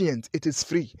recipient, it is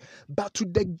free. But to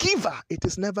the giver, it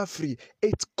is never free.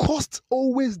 It costs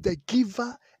always the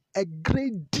giver a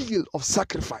great deal of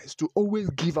sacrifice to always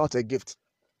give out a gift.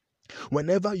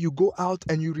 Whenever you go out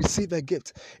and you receive a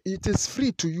gift, it is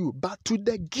free to you, but to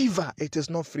the giver, it is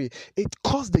not free. It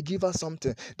costs the giver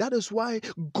something. That is why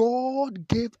God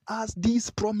gave us these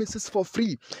promises for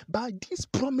free. But these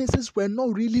promises were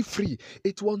not really free.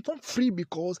 It was not free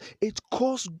because it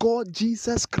cost God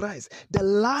Jesus Christ, the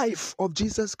life of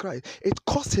Jesus Christ. It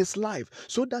cost his life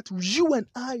so that you and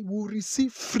I will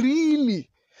receive freely.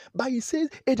 But he says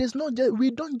it is not just, we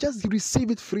don't just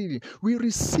receive it freely, we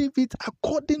receive it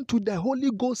according to the Holy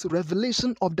Ghost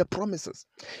revelation of the promises.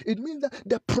 It means that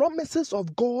the promises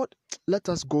of God, let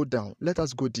us go down, let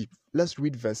us go deep. Let's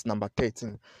read verse number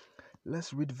 13.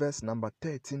 Let's read verse number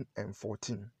 13 and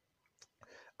 14.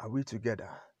 Are we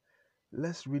together?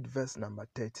 Let's read verse number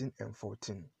 13 and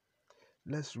 14.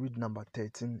 Let's read number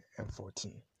 13 and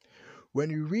 14. When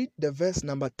you read the verse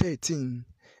number 13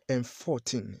 and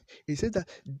 14, it says that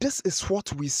this is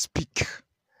what we speak,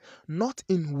 not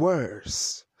in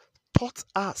words taught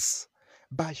us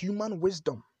by human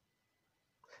wisdom.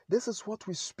 This is what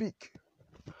we speak,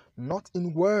 not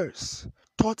in words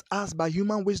taught us by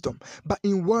human wisdom, but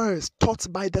in words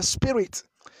taught by the Spirit,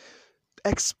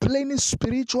 explaining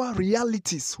spiritual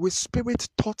realities with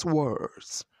Spirit-taught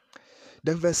words.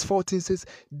 Then verse 14 says,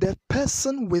 the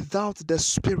person without the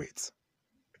Spirit,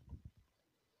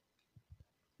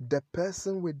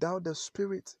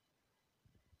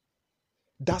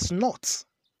 does not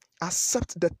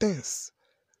accept the things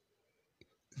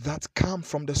that come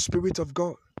from the Spirit of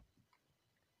God.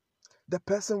 The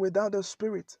person without the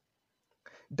Spirit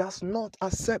does not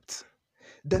accept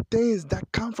the things that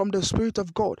come from the Spirit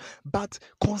of God, but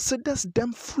considers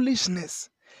them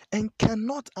foolishness and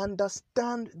cannot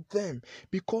understand them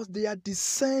because they are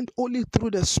discerned only through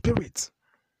the Spirit.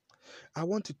 I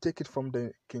want to take it from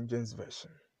the King James Version.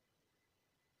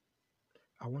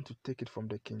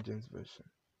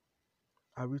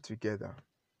 Are we together?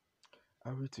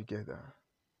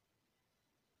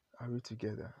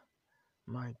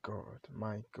 My God.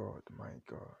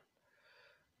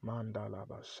 Mandala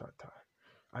Bashata.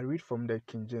 I read from the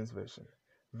King James Version.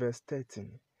 Verse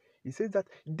 13. He says that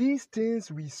these things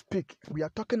we speak, we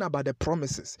are talking about the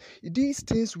promises. These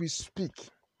things we speak.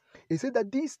 He said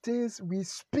that these things we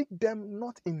speak them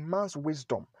not in man's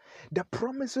wisdom. The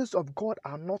promises of God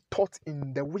are not taught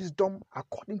in the wisdom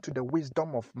according to the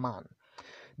wisdom of man.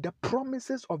 The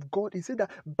promises of God, he said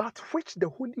that, but which the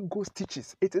Holy Ghost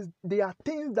teaches. They are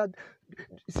things that, you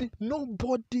see,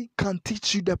 nobody can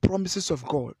teach you the promises of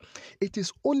God. It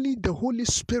is only the Holy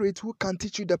Spirit who can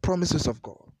teach you the promises of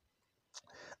God.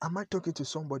 Am I talking to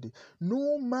somebody?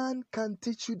 No man can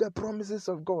teach you the promises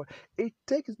of God. It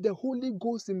takes the Holy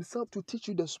Ghost himself to teach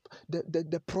you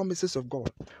the promises of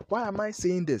God. Why am I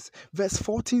saying this? Verse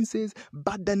 14 says,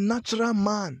 but the natural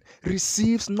man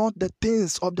receives not the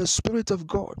things of the Spirit of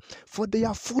God, for they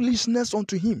are foolishness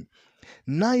unto him.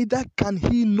 Neither can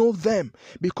he know them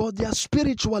because they are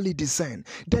spiritually discerned.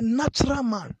 The natural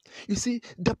man, you see,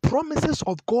 the promises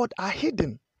of God are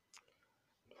hidden.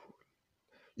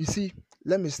 You see,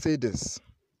 let me just say this.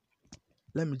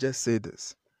 The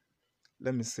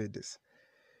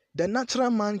natural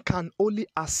man can only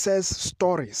access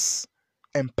stories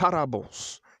and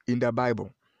parables in the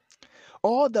Bible.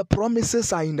 All the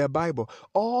promises are in the Bible.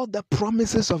 All the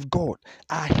promises of God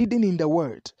are hidden in the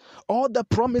Word. All the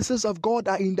promises of God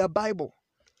are in the Bible.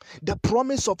 The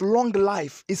promise of long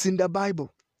life is in the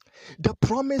Bible. The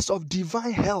promise of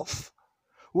divine health,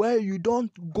 where you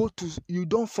don't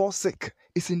fall sick,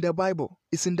 is in the Bible.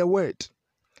 It's in the Word.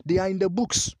 They are in the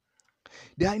books.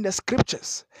 They are in the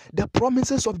scriptures. The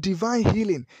promises of divine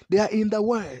healing, they are in the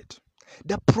Word.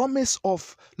 The promise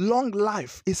of long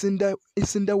life is in the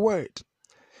Word.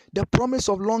 The promise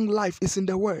of long life is in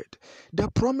the Word.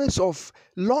 The promise of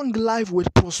long life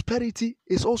with prosperity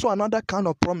is also another kind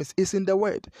of promise. It's in the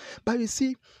Word. But you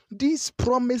see, these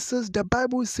promises, the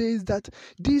Bible says that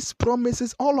these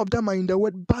promises, all of them are in the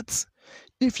Word. But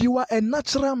if you are a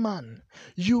natural man,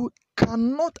 you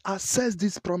cannot access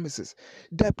these promises.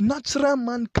 The natural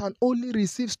man can only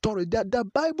receive stories. The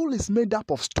Bible is made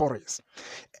up of stories.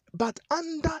 But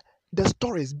under the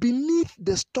stories, beneath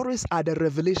the stories are the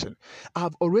revelation.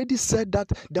 I've already said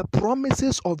that the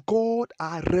promises of God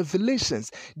are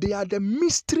revelations. They are the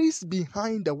mysteries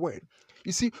behind the word.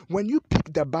 You see, when you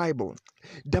pick the Bible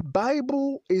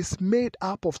is made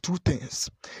up of two things.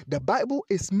 The Bible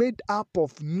is made up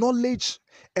of knowledge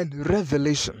and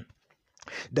revelation.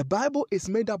 The Bible is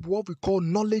made up of what we call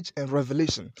knowledge and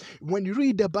revelation. When you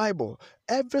read the Bible,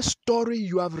 every story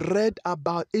you have read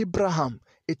about Abraham,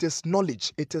 it is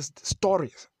knowledge, it is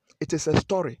stories, it is a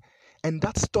story. And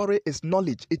that story is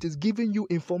knowledge. It is giving you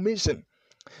information.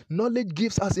 Knowledge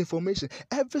gives us information.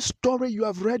 Every story you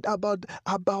have read about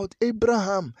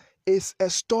Abraham is a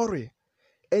story.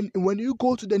 And when you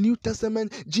go to the New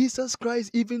Testament, Jesus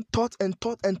Christ even taught and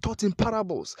taught and taught in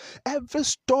parables. Every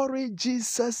story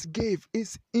Jesus gave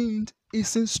is in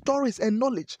stories and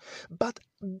knowledge. But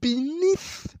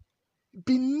beneath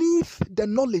the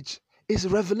knowledge is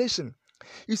revelation.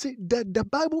 You see, the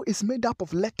Bible is made up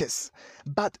of letters,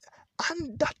 but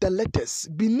under the letters,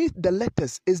 beneath the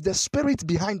letters, is the spirit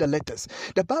behind the letters.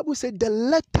 The Bible said the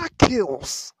letter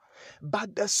kills,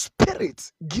 but the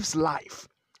spirit gives life.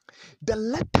 The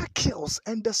letter kills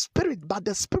and but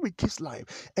the spirit gives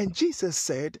life. And Jesus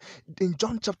said in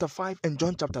John chapter 5 and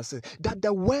John chapter 6 that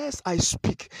the words I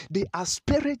speak, they are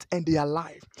spirit and they are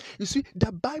life. You see,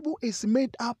 the Bible is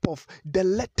made up of the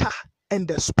letter and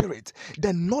the spirit,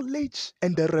 the knowledge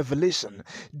and the revelation,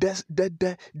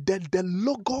 the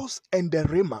logos and the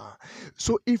rhema.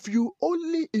 So if you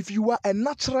are a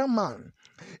natural man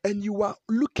and you are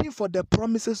looking for the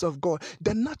promises of God,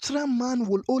 the natural man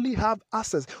will only have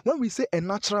access. When we say a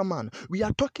natural man, we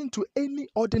are talking to any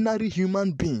ordinary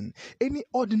human being, any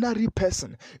ordinary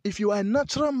person. If you are a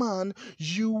natural man,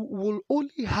 you will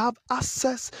only have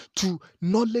access to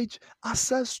knowledge,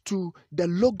 access to the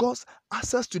logos,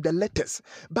 access to the letters.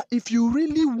 But if you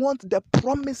really want the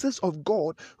promises of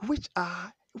God, which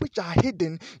are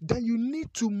hidden, then you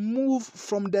need to move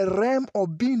from the realm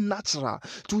of being natural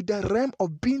to the realm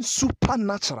of being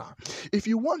supernatural. If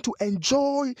you want to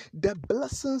enjoy the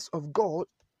blessings of God,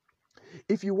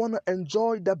 if you want to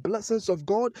enjoy the blessings of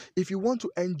God,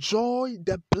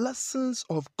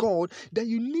 then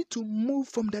you need to move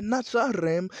from the natural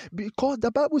realm, because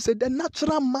the Bible said the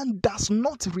natural man does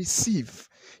not receive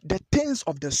the things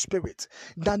of the spirit.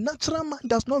 The natural man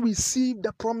does not receive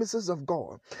the promises of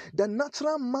God. The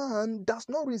natural man does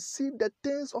not receive the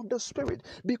things of the spirit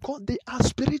because they are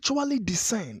spiritually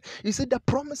discerned. You see, the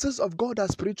promises of God are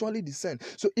spiritually discerned.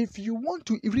 So if you want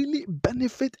to really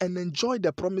benefit and enjoy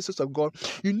the promises of God,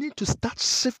 you need to start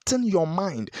shifting your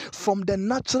mind from the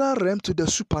natural realm to the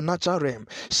supernatural realm.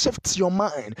 Shift your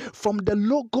mind from the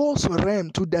logos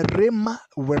realm to the rhema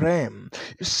realm.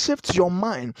 Shift your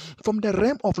mind from the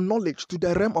realm of knowledge to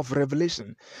the realm of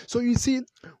revelation. So you see,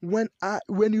 when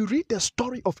you read the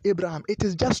story of Abraham, it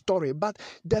is just story, but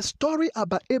the story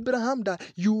about Abraham that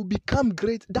you become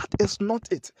great, that is not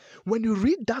it. When you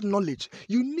read that knowledge,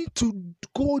 you need to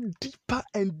go deeper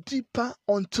and deeper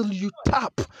until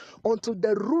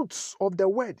the roots of the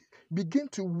word begin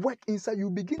to work inside you,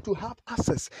 begin to have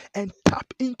access and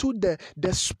tap into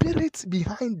the spirit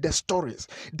behind the stories,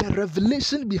 the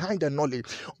revelation behind the knowledge.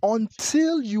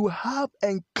 Until you have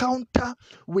encounter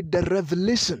with the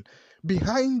revelation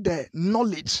behind the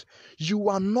knowledge, you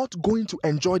are not going to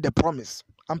enjoy the promise.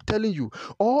 I'm telling you,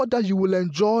 all that you will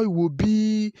enjoy will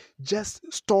be just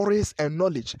stories and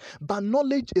knowledge. But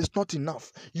knowledge is not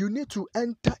enough. You need to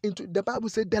enter into, the Bible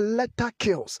says the letter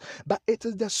kills, but it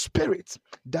is the spirit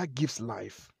that gives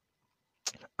life.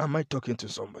 Am I talking to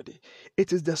somebody?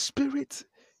 It is the spirit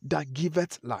that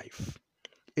giveth life.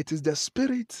 It is the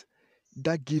spirit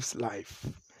that gives life.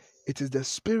 It is the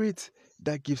spirit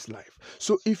that gives life.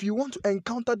 So if you want to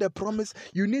encounter the promise,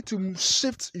 you need to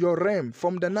shift your realm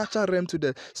from the natural realm to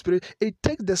the spirit. It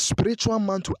takes the spiritual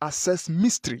man to access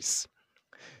mysteries.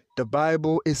 The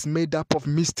Bible is made up of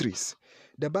mysteries.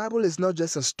 The Bible is not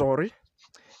just a story.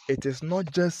 It is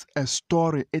not just a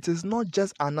story. It is not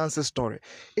just an answer story.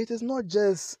 It is not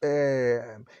just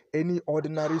any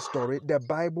ordinary story. The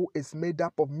Bible is made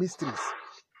up of mysteries.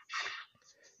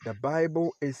 The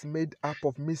Bible is made up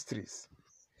of mysteries.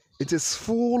 It is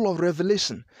full of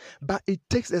revelation, but it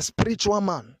takes a spiritual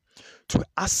man to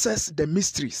access the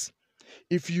mysteries.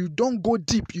 If you don't go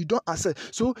deep, you don't access.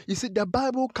 So you see, the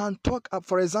Bible can talk,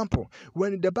 for example,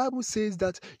 when the Bible says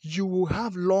that you will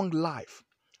have long life.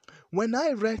 When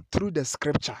I read through the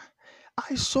scripture,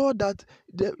 I saw that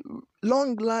the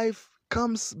long life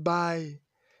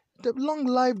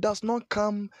does not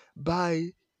come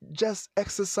by just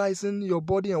exercising your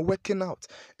body and working out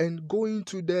and going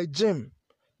to the gym.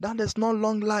 That is not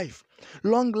long life.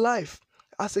 Long life,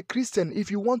 as a Christian, if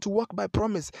you want to walk by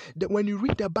promise, that when you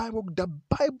read the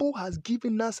Bible has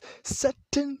given us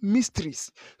certain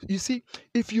mysteries. You see,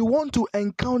 if you want to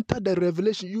encounter the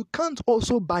revelation, you can't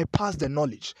also bypass the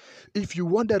knowledge. If you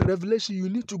want the revelation, you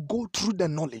need to go through the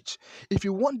knowledge. If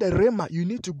you want the rhema, you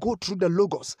need to go through the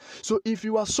logos. So if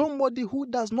you are somebody who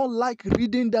does not like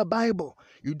reading the Bible,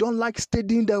 you don't like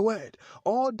studying the word,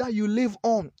 all that you live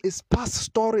on is past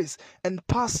stories and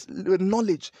past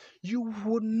knowledge, you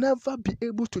will never be able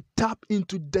able to tap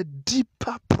into the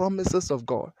deeper promises of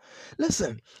God.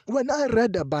 Listen, when I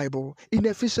read the Bible in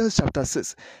Ephesians chapter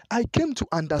 6, I came to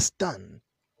understand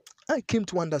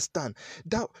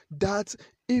that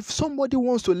if somebody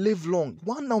wants to live long,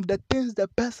 one of the things the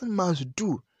person must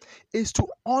do is to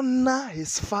honor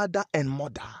his father and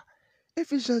mother.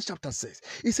 Ephesians chapter 6,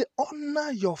 it says,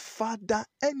 honor your father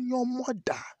and your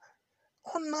mother.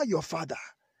 Honor your father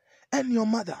and your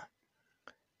mother.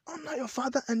 Honor your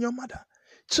father and your mother.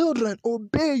 Children,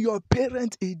 obey your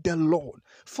parents in the Lord,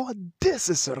 for this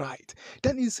is right.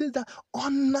 Then he says that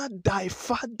honor thy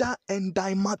father and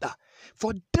thy mother,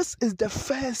 for this is the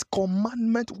first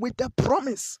commandment with a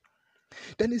promise.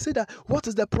 Then he said that what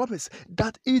is the promise?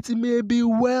 That it may be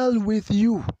well with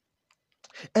you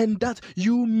and that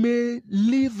you may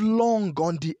live long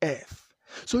on the earth.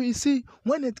 So you see,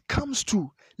 when it comes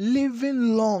to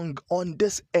living long on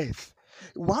this earth,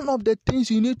 one of the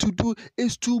things you need to do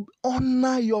is to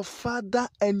honor your father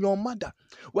and your mother.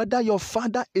 Whether your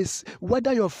father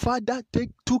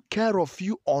took care of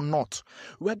you or not,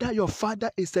 whether your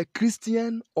father is a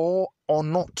Christian or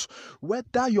not,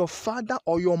 whether your father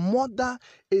or your mother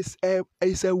is a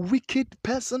wicked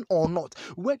person or not,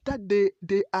 whether they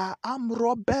are armed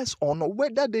robbers or not,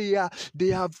 whether they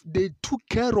took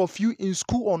care of you in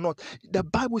school or not, the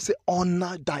Bible says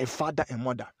honor thy father and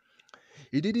mother.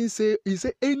 He didn't say, he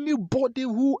said anybody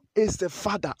who is a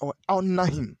father or honor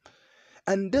him.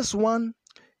 And this one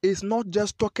is not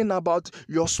just talking about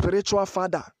your spiritual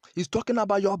father. He's talking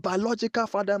about your biological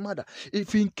father and mother.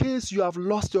 If in case you have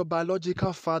lost your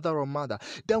biological father or mother,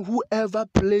 then whoever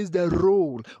plays the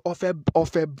role of a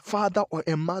father or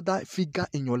a mother figure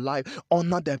in your life,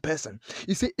 honor that person.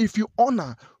 You see, if you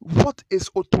honor, what is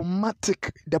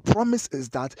automatic, the promise is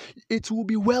that it will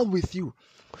be well with you.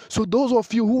 So those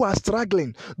of you who are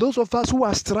struggling, those of us who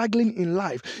are struggling in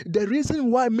life, the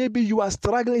reason why maybe you are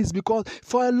struggling is because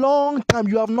for a long time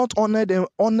you have not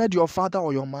honored your father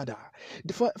or your mother.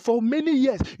 For many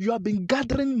years you have been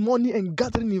gathering money and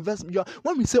gathering investment.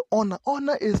 When we say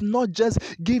honor is not just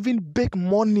giving big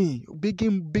money.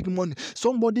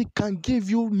 Somebody can give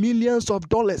you millions of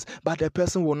dollars, but the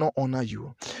person will not honor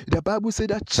you. The Bible says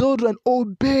that children,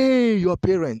 obey your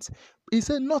parents. He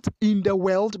said, not in the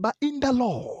world, but in the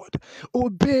Lord.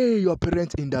 Obey your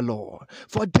parents in the Lord,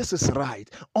 for this is right.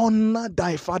 Honor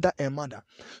thy father and mother.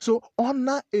 So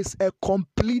honor is a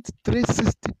complete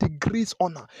 360 degrees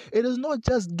honor. It is not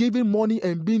just giving money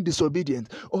and being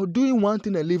disobedient, or doing one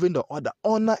thing and leaving the other.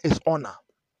 Honor is honor.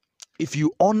 If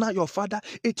you honor your father,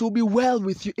 it will be well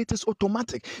with you. It is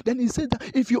automatic. Then he said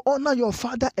that if you honor your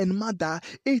father and mother,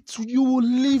 you will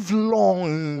live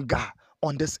longer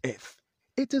on this earth.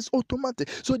 It is automatic.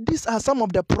 So these are some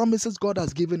of the promises God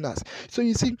has given us. So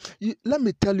you see, let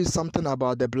me tell you something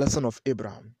about the blessing of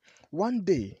Abraham. One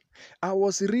day, I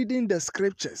was reading the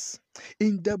scriptures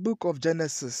in the book of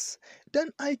Genesis. Then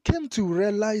I came to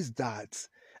realize that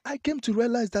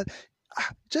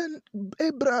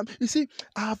Abraham, you see,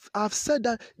 I've said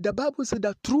that the Bible said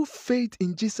that through faith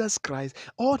in Jesus Christ,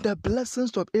 all the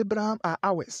blessings of Abraham are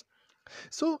ours.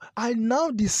 So I now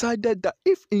decided that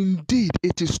if indeed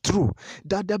it is true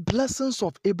that the blessings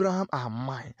of Abraham are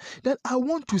mine, then I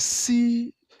want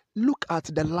to look at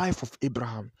the life of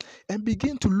Abraham and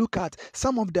begin to look at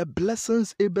some of the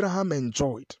blessings Abraham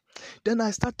enjoyed. Then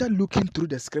I started looking through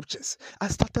the scriptures. I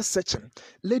started searching.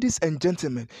 Ladies and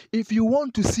gentlemen, if you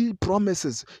want to see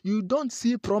promises, you don't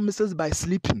see promises by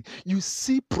sleeping. You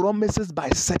see promises by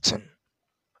searching.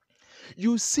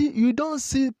 You don't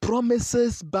see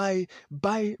promises by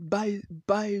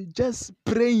just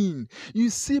praying. You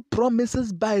see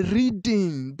promises by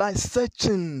reading, by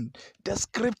searching the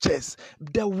scriptures,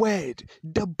 the word,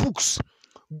 the books.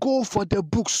 Go for the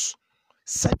books.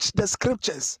 Search the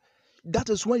scriptures. That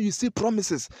is when you see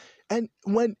promises. And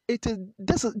when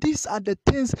these are the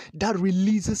things that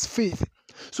releases faith.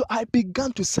 So I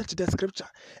began to search the scripture,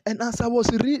 and as I was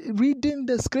reading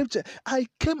the scripture, I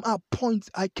came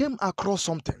across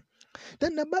something.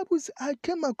 Then the Bible says, I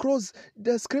came across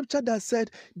the scripture that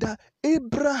said that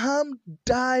Abraham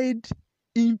died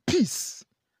in peace.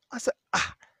 I said,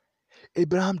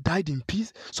 Abraham died in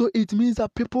peace? So it means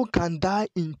that people can die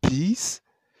in peace?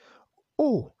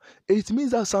 Oh, it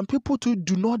means that some people too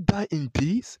do not die in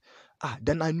peace?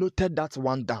 Then I noted that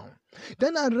one down.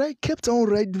 Then I kept on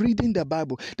reading the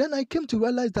Bible. Then I came to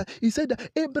realize that he said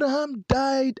that Abraham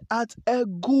died at a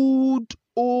good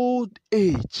old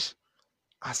age.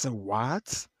 I said,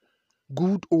 what?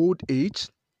 Good old age?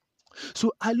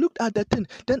 So I looked at the thing.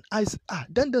 Then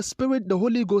the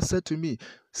Holy Ghost said to me,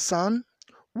 son,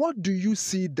 what do you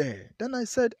see there? Then I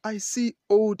said, I see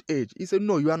old age. He said,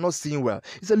 no, you are not seeing well.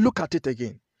 He said, look at it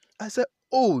again. I said,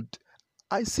 old.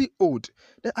 I see old.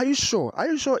 Then, are you sure? Are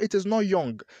you sure it is not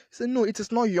young? He said, no, it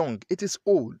is not young. It is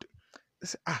old. I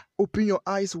said, open your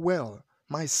eyes well,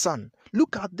 my son.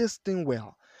 Look at this thing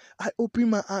well. I opened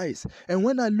my eyes, and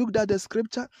when I looked at the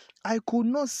scripture, I could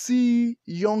not see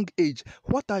young age.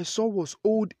 What I saw was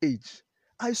old age.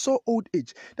 I saw old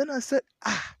age. Then I said,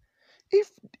 if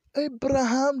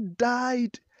Abraham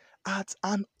died at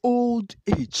an old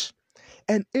age,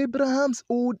 and Abraham's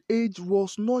old age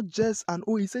was not just an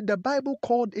old, he said the Bible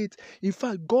called it, in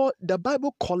fact, the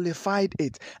Bible qualified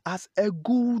it as a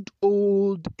good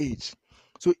old age.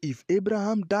 So if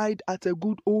Abraham died at a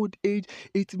good old age,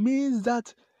 it means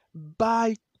that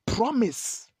by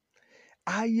promise,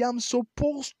 I am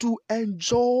supposed to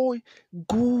enjoy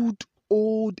good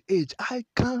old age. I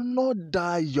cannot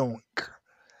die young.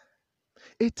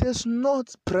 It is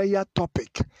not prayer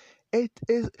topic. It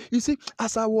is, you see,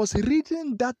 as I was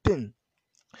reading that thing,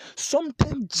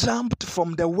 something jumped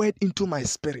from the word into my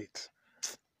spirit.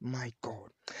 My God.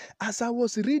 As I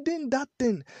was reading that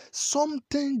thing,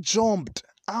 something jumped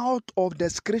out of the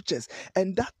scriptures,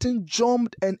 and that thing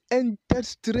jumped and entered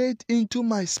straight into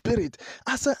my spirit.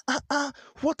 I said,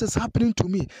 what is happening to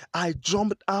me? I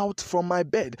jumped out from my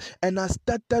bed and I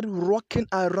started rocking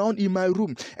around in my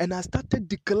room, and I started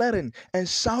declaring and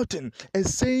shouting and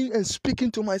saying and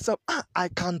speaking to myself, I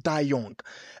can't die young.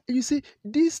 You see,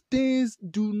 these things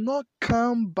do not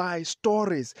come by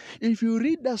stories. If you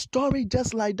read the story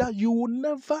just like that, you will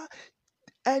never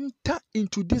enter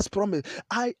into this promise.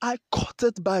 I caught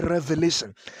it by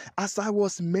revelation as I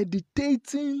was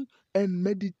meditating and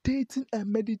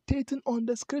meditating on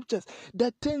the scriptures.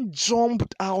 That thing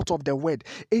jumped out of the word.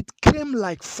 It came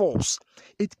like force,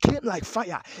 it came like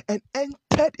fire and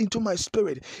entered into my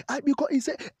spirit. Because he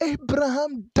said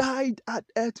Abraham died at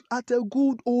a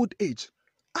good old age.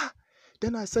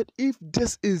 Then I said, if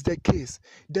this is the case,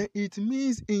 then it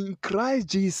means in Christ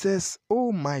Jesus,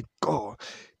 oh my God,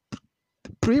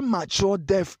 premature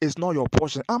death is not your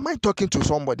portion. Am I talking to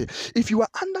somebody? If you are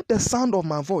under the sound of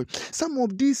my voice, some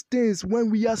of these things, when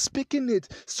we are speaking it,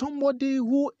 somebody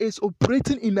who is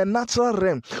operating in the natural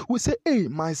realm will say, hey,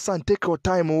 my son, take your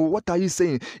time. Oh, what are you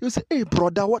saying? You say, hey,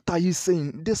 brother, what are you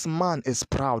saying? This man is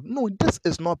proud. No, this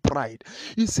is not pride.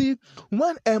 You see,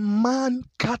 when a man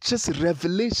catches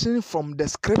revelation from the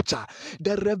scripture,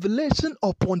 the revelation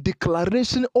upon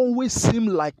declaration always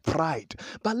seems like pride.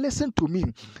 But listen to me,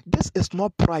 this is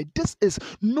not pride. This is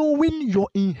knowing your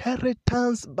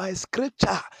inheritance by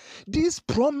scripture. These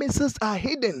promises are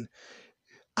hidden.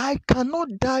 I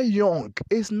cannot die young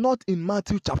is not in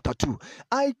Matthew chapter 2.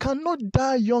 I cannot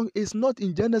die young is not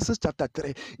in Genesis chapter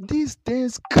 3. These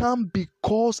things come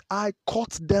because I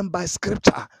caught them by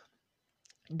scripture.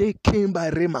 They came by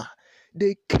Rhema.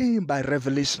 They came by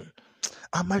revelation.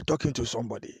 Am I talking to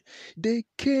somebody? They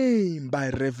came by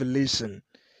revelation.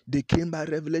 They came by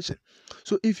revelation.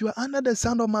 So if you are under the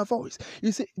sound of my voice,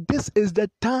 you see, this is the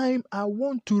time I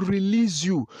want to release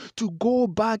you to go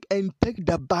back and take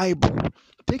the Bible,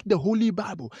 take the Holy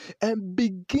Bible, and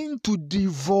begin to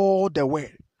devour the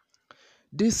word.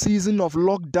 This season of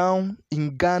lockdown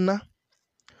in Ghana,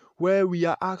 where we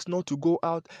are asked not to go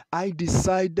out, I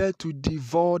decided to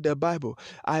devour the Bible.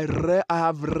 I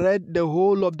have read the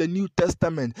whole of the New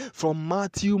Testament, from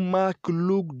Matthew, Mark,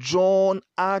 Luke, John,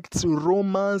 Acts,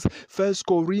 Romans, 1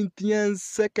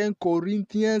 Corinthians, 2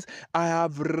 Corinthians. I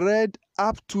have read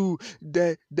up to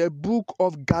the book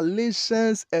of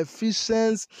Galatians,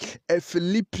 Ephesians,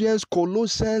 Philippians,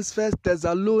 Colossians, 1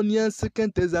 Thessalonians, 2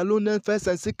 Thessalonians, 1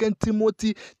 and 2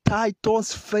 Timothy,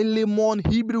 Titus, Philemon,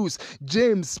 Hebrews,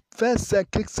 James, 1st and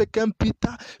 2nd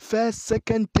Peter, 1st,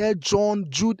 2nd, 3rd John,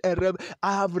 Jude, and Revelation.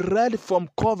 I have read from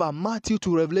cover Matthew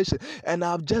to Revelation, and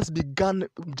I have just begun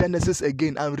Genesis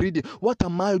again. I'm reading. What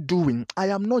am I doing? I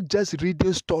am not just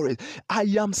reading stories. I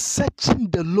am searching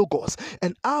the logos,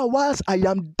 and whilst I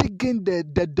am digging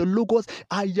the logos,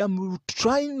 I am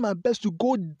trying my best to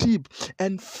go deep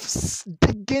and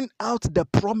digging out the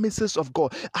promises of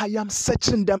God. I am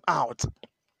searching them out.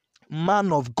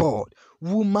 Man of God,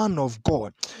 woman of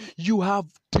God, you have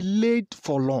delayed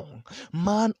for long.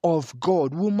 Man of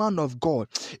God, woman of God,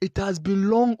 it has been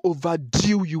long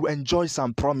overdue you enjoy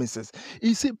some promises.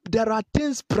 You see, there are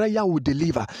things prayer will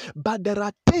deliver, but there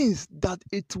are things that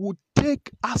it would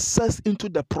take access into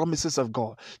the promises of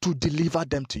God to deliver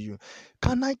them to you.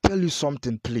 Can I tell you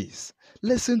something, please?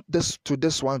 Listen to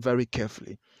this one very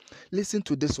carefully. Listen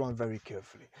to this one very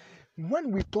carefully.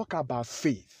 When we talk about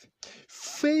faith,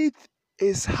 faith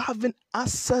is having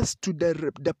access to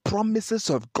the promises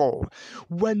of God.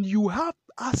 When you have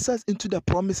access into the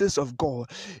promises of God,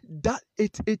 that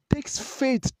it takes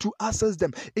faith to access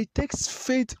them. It takes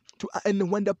faith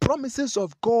and when the promises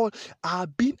of God are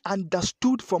being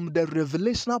understood from the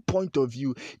revelational point of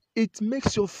view, it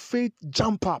makes your faith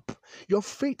jump up. Your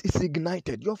faith is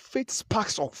ignited. Your faith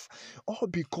sparks off. All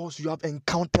because you have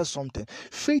encountered something.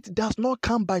 Faith does not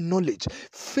come by knowledge.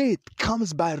 Faith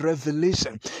comes by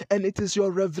revelation. And it is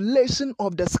your revelation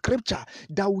of the scripture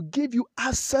that will give you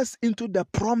access into the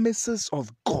promises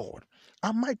of God.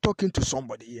 Am I talking to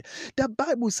somebody here? The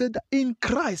Bible said that in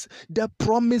Christ, the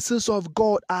promises of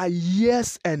God are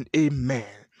yes and amen.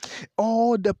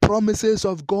 All the promises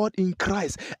of God in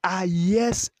Christ are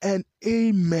yes and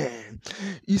amen.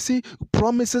 You see,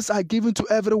 promises are given to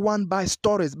everyone by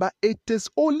stories, but it is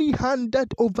only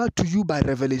handed over to you by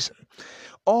revelation.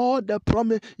 All the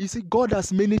promise, you see, God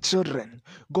has many children.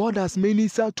 God has many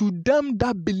sons. To them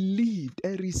that believed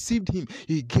and received him,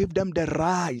 he gave them the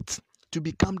right to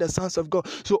become the sons of God.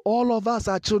 So all of us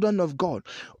are children of God.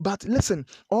 But listen,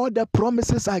 all the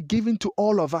promises are given to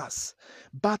all of us,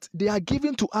 but they are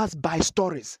given to us by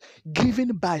stories,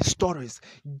 given by stories,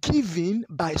 given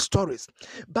by stories.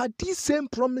 But these same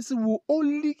promises will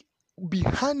only be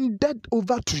handed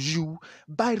over to you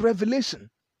by revelation.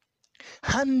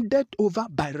 Handed over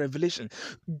by revelation,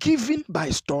 given by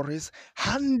stories,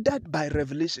 handed by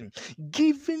revelation,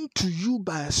 given to you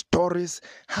by stories,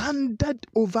 handed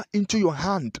over into your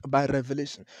hand by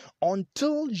revelation,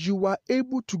 until you are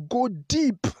able to go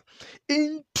deep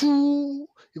into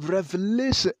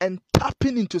revelation and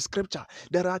tapping into scripture.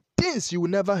 There are things you will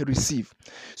never receive.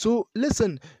 So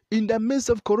listen, in the midst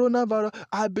of coronavirus,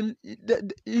 I believe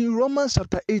in Romans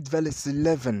chapter 8 verse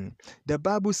 11, the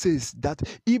Bible says that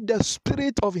if the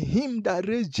spirit of him that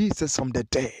raised Jesus from the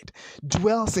dead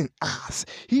dwells in us,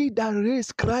 he that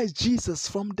raised Christ Jesus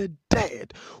from the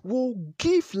dead will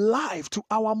give life to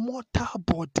our mortal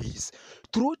bodies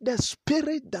through the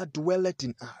spirit that dwelleth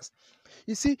in us.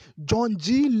 You see, John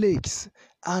G. Lakes,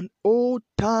 an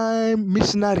old-time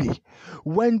missionary,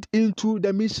 went into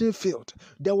the mission field.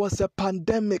 There was a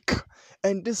pandemic,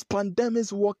 and this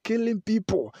pandemic was killing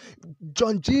people.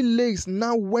 John G. Lakes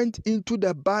now went into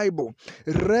the Bible,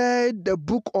 read the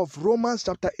book of Romans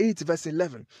chapter 8 verse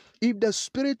 11. If the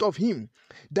spirit of him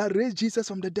that raised Jesus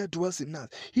from the dead dwells in us,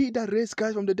 he that raised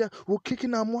Christ from the dead will kick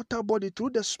in our mortal body through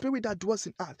the spirit that dwells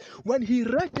in us. When he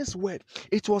read this word,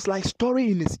 it was like story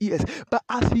in his ears. But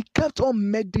as he kept on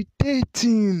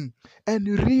meditating and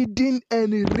reading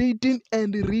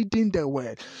the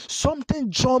word, something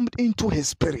jumped into his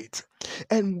spirit.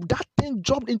 And that thing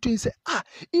jumped into him and said,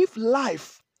 if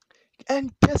life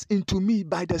enters into me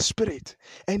by the spirit,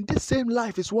 and this same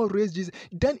life is what raised Jesus,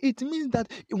 then it means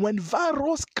that when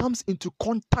virus comes into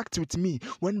contact with me,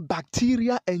 when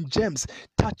bacteria and germs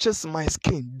touches my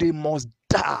skin, they must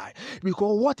die,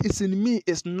 because what is in me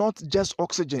is not just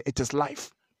oxygen, it is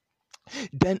life.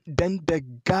 Then the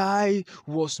guy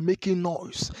was making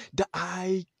noise that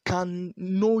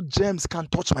no germs can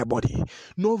touch my body,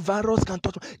 no virus can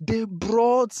touch. They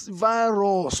brought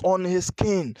virus on his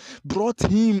skin, brought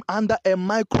him under a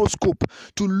microscope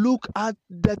to look at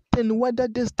the thing, whether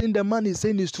this thing the man is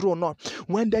saying is true or not.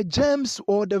 When the germs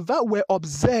or the virus were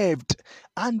observed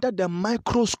under the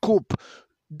microscope,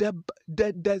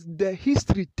 the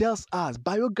history tells us,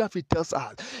 biography tells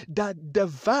us that the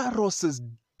viruses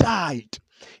died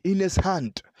in his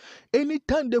hand.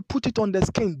 Anytime they put it on the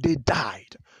skin, they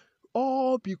died.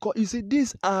 All because, you see,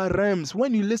 these are realms.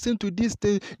 When you listen to these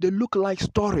things, they look like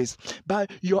stories,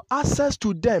 but your access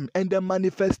to them and the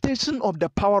manifestation of the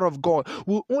power of God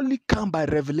will only come by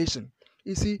revelation.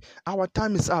 You see, our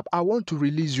time is up. I want to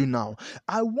release you now.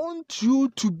 I want you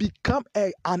to become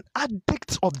an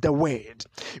addict of the word.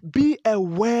 Be a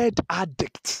word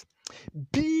addict.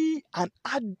 Be an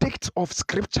addict of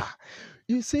scripture.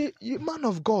 You see, man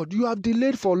of God, you have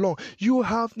delayed for long. You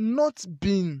have not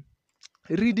been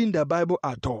reading the Bible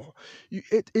at all.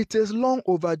 It is long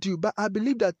overdue, but I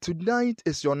believe that tonight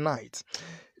is your night.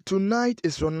 Tonight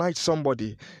is your night,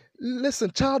 somebody.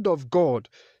 Listen, child of God,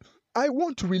 I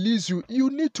want to release you. You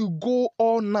need to go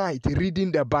all night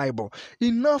reading the Bible.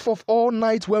 Enough of all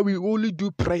night where we only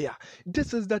do prayer.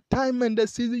 This is the time and the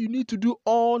season you need to do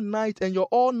all night. And your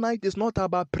all night is not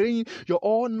about praying. Your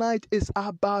all night is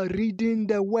about reading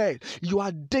the word. You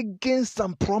are digging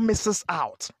some promises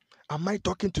out. Am I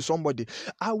talking to somebody?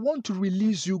 I want to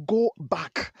release you. Go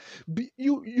back.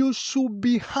 You should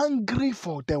be hungry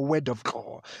for the word of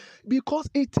God, because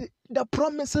the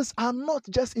promises are not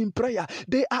just in prayer,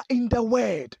 they are in the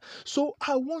word. So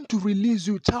I want to release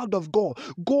you, child of God.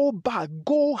 Go back,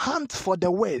 go hunt for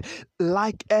the word,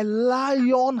 like a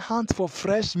lion hunt for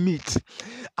fresh meat.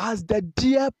 As the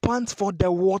deer pants for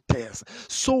the waters,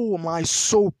 so my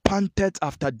soul panted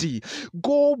after thee.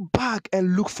 Go back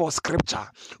and look for scripture.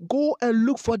 Go and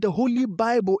look for the Holy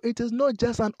Bible. It is not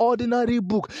just an ordinary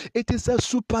book, it is a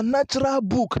supernatural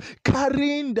book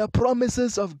carrying the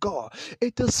promises of God.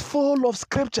 It is full of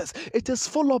scriptures, it is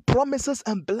full of promises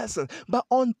and blessings. But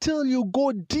until you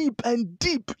go deep and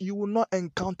deep, you will not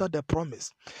encounter the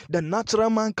promise. The natural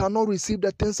man cannot receive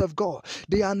the things of God.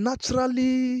 They are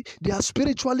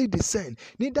spiritually discerned,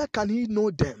 neither can he know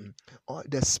them.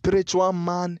 The spiritual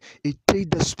man, it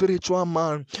takes the spiritual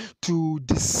man to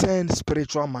discern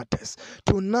spiritual matters.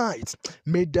 Tonight,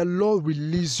 may the Lord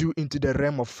release you into the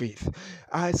realm of faith.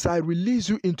 As I release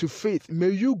you into faith, may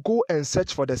you go and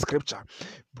search for the scripture.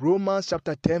 Romans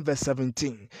chapter 10 verse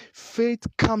 17. Faith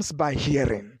comes by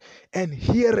hearing, and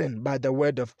hearing by the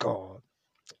word of God.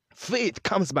 Faith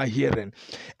comes by hearing,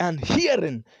 and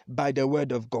hearing by the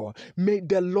word of God. May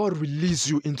the Lord release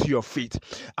you into your faith.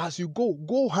 As you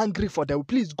go hungry for the,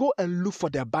 please go and look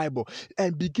for the Bible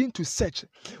and begin to search.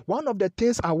 One of the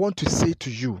things I want to say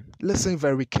to you, listen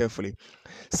very carefully.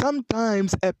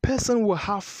 Sometimes a person will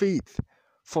have faith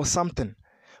for something,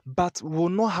 but will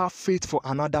not have faith for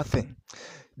another thing.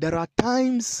 There are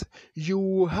times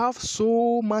you have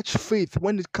so much faith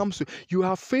when it comes to, you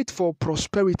have faith for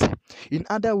prosperity. In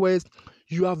other words,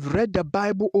 you have read the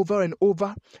Bible over and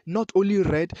over, not only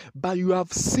read, but you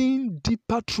have seen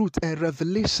deeper truth and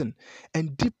revelation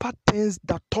and deeper things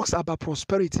that talks about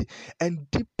prosperity and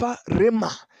deeper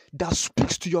rhema that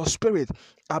speaks to your spirit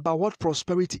about what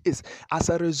prosperity is. As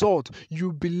a result,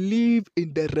 you believe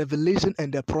in the revelation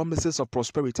and the promises of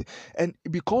prosperity. And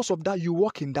because of that, you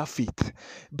walk in that faith.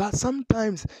 But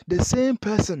sometimes the same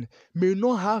person may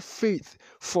not have faith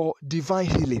for divine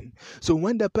healing. So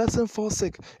when the person falls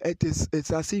sick,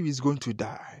 it's as if he's going to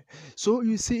die. So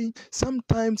you see,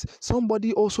 sometimes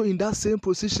somebody also in that same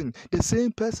position, the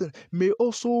same person may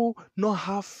also not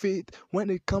have faith when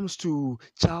it comes to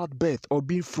childbirth or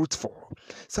being fruitful.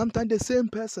 Sometimes the same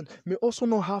person may also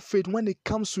not have faith when it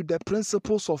comes to the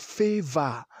principles of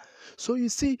favor. So you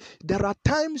see, there are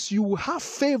times you will have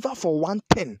favor for one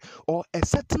thing or a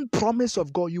certain promise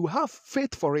of God. You have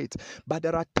faith for it, but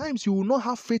there are times you will not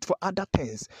have faith for other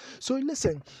things. So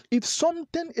listen, if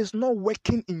something is not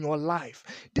working in your life,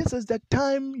 this is the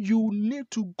time you need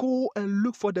to go and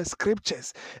look for the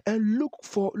scriptures and look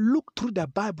through the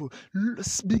Bible.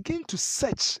 Begin to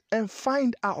search and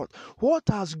find out what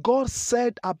has God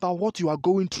said about what you are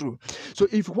going through. So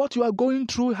if what you are going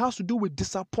through has to do with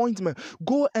disappointment,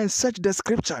 go and search the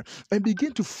scripture and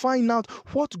begin to find out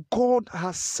what God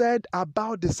has said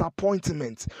about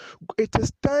disappointment. It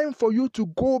is time for you to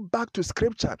go back to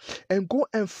scripture and go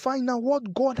and find out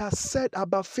what God has said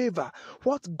about favor,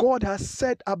 what God has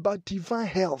said about divine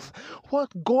health,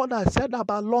 what God has said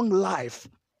about long life.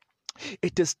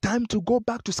 It is time to go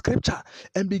back to scripture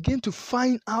and begin to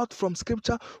find out from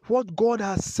scripture what God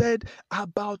has said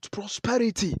about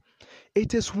prosperity.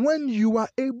 It is when you are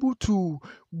able to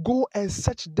go and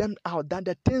search them out that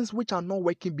the things which are not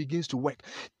working begins to work.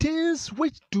 Things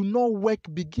which do not work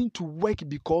begin to work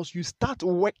because you start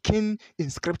working in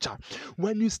scripture.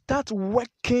 When you start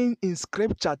working in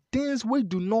scripture, things which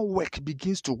do not work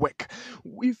begins to work.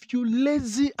 If you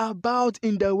lazy about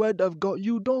in the word of God,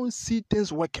 you don't see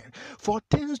things working. For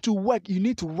things to work, you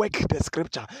need to work the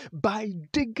scripture by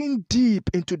digging deep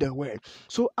into the word.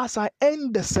 So as I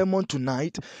end the sermon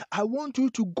tonight, I want you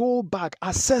to go back,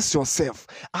 assess yourself,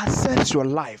 assess your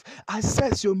life,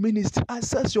 assess your ministry,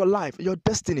 assess your life, your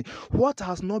destiny. What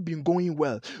has not been going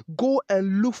well? Go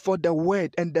and look for the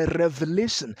word and the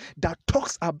revelation that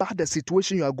talks about the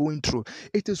situation you are going through.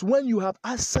 It is when you have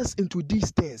access into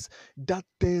these things that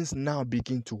things now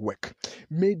begin to work.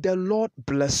 May the Lord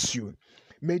bless you.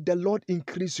 May the Lord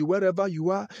increase you wherever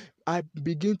you are. I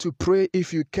begin to pray,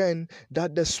 if you can,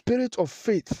 that the spirit of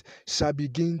faith shall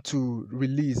begin to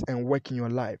release and work in your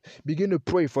life. Begin to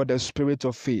pray for the spirit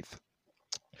of faith.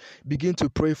 Begin to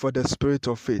pray for the spirit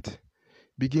of faith.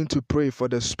 Begin to pray for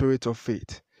the spirit of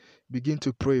faith. Begin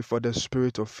to pray for the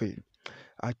spirit of faith.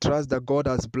 I trust that God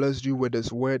has blessed you with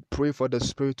His word. Pray for the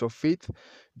spirit of faith,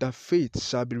 that faith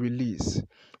shall be released.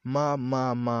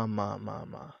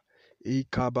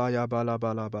 Ikabaya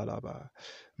bala.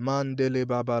 Mandele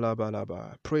babala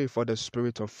balaba. Pray for the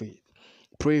spirit of faith.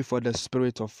 Pray for the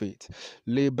spirit of faith.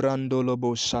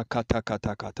 Lebrandolobo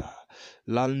shakatakatakata.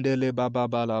 Landele baba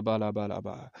bala bala bala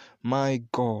ba. My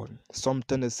God,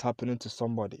 something is happening to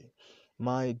somebody.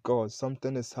 My God,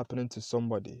 something is happening to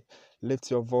somebody.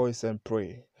 Lift your voice and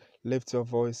pray. Lift your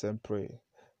voice and pray.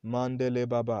 Mandele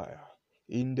babaya.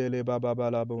 Indele baba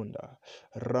balabunda.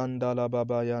 Randala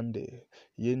baba yande.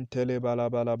 Yintele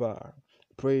balabalaba.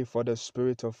 Pray for the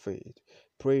spirit of faith.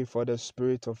 Pray for the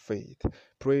spirit of faith.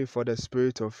 Pray for the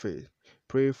spirit of faith.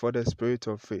 Pray for the spirit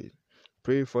of faith.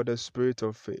 Pray for the spirit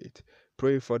of faith.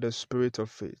 Pray for the spirit of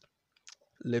faith.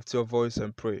 Lift your voice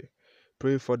and pray.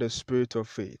 Pray for the spirit of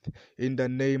faith in the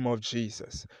name of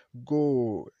Jesus.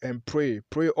 Go and pray.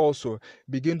 Pray also.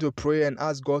 Begin to pray and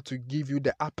ask God to give you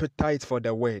the appetite for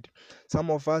the word. Some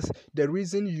of us, the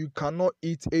reason you cannot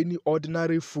eat any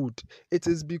ordinary food, it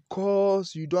is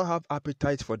because you don't have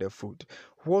appetite for the food.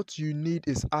 What you need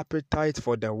is appetite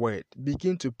for the word.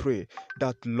 Begin to pray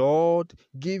that, Lord,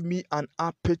 give me an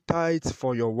appetite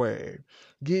for your word.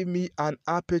 Give me an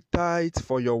appetite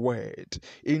for your word.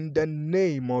 In the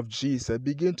name of Jesus,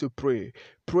 begin to pray.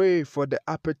 Pray for the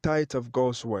appetite of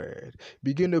God's word.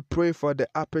 Begin to pray for the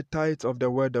appetite of the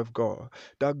word of God.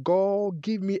 That God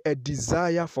give me a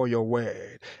desire for your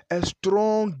word, a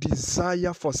strong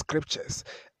desire for scriptures,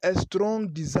 a strong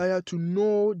desire to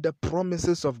know the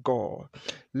promises of God.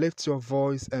 Lift your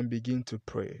voice and begin to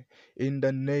pray. In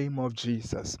the name of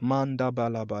Jesus. Manda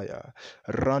balabaya.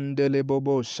 Randele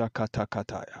bobo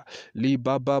shakatakataya.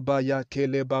 Libababaya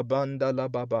kele babanda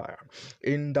lababaya.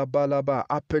 In the balaba.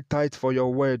 Appetite for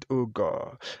your word, O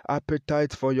God.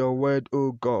 Appetite for your word,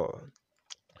 O God.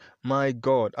 My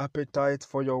God, appetite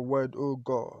for your word, O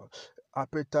God.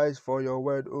 Appetite for your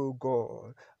word, O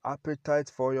God.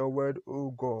 Appetite for your word,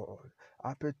 O God.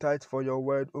 Appetite for your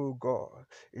word, O God.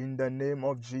 In the name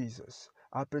of Jesus.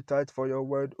 Appetite for your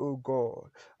word, O God.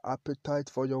 Appetite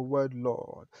for your word,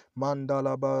 Lord.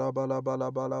 Mandala bala bala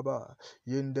bala bala ba.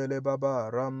 Yindele baba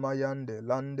ramayande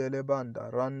landele banda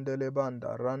randele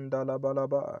banda randala bala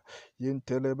ba.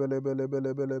 Yintele bele bele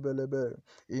bele bele bele bele.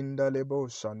 Indalebo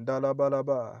shandala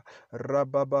balaba.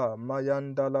 Rababa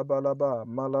mayandala balaba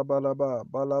malabalaba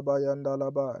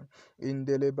balabayandalaba.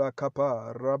 Indeleba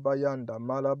kapa rabayanda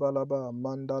malabalaba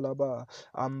mandalaba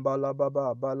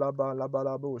ambalababa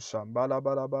balabalabalabu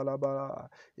shambalabalabalaba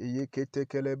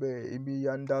iyiketekelebe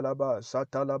imiyandalaba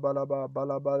satalabalaba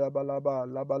balabalabalaba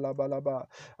labalabalaba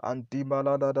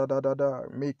antimaladadadada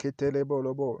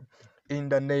miketelebolobo. In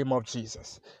the name of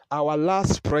Jesus. Our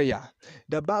last prayer.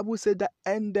 The Bible said that,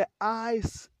 and the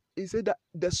eyes, it said that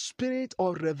the spirit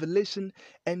of revelation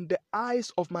and the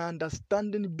eyes of my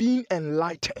understanding being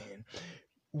enlightened.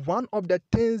 One of the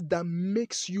things that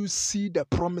makes you see the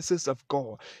promises of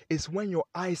God is when your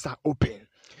eyes are open.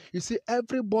 You see,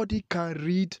 everybody can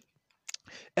read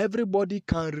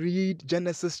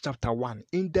Genesis chapter 1.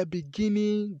 In the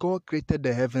beginning, God created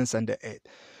the heavens and the earth.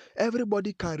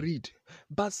 Everybody can read.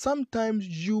 But sometimes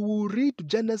you will read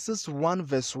Genesis 1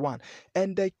 verse 1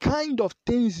 and the kind of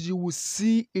things you will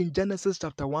see in Genesis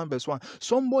chapter 1 verse 1,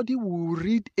 somebody will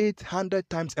read 800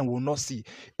 times and will not see.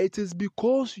 It is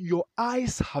because your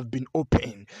eyes have been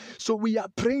opened. So we are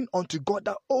praying unto God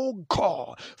that, oh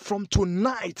God, from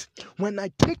tonight, when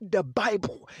I take the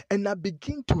Bible and I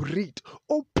begin to read,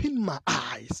 open my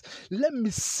eyes. Let me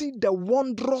see the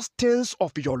wondrous things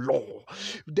of your law.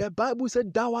 The Bible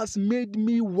said, thou hast made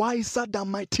me wiser than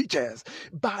my teachers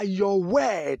by your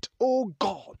word. Oh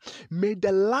God, may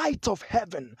the light of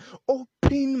heaven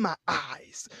open my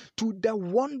eyes to the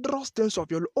wondrous things of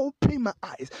your law. Open my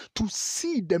eyes to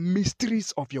see the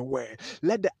mysteries of your word.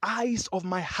 Let the eyes of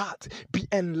my heart be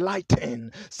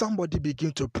enlightened. Somebody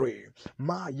begin to pray.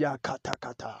 Maya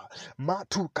katakata,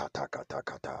 matu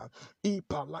katakata,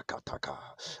 ipalakataka,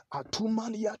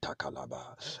 atumania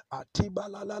takalaba,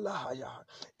 atibalalahaya,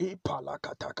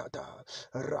 ipalakatakata,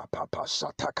 rapapa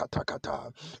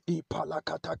satakatakata,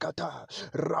 ipalakatakata,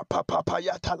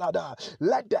 rapapapayatalada.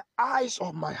 Let the eyes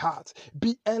of my heart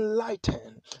be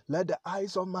enlightened. Let the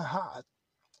eyes of my heart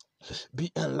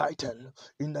be enlightened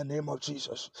in the name of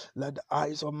Jesus. Let the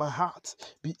eyes of my heart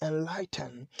be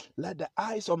enlightened. Let the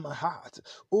eyes of my heart,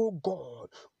 oh God,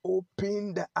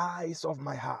 open the eyes of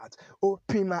my heart.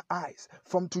 Open my eyes.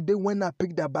 From today, when I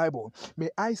pick the Bible, may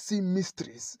I see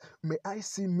mysteries. May I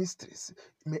see mysteries.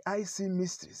 May I see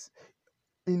mysteries.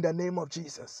 In the name of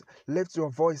Jesus, lift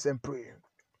your voice and pray.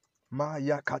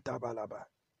 Maya katabalaba.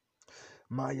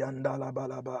 Mayandala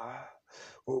balaba.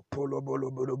 O polo bolo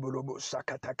bolo bolo bo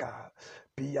sakataka.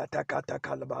 Biatakata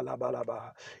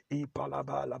kalabalabalaba.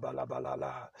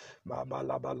 Ipalabalabalaba.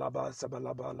 Mabalabalaba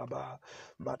sabalabalaba.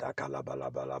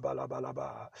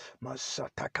 Matakalabalabalaba.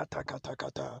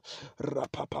 Mashatakatakata.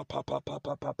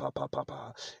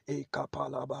 Rapapapapapapapapapa.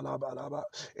 Ekapalabalabalaba.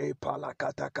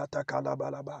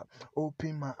 Epalakatakatakalaba.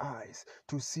 Open my eyes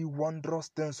to see wondrous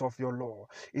things of your law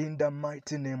in the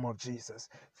mighty name of Jesus.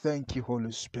 Thank you,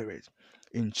 Holy Spirit,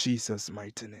 in Jesus'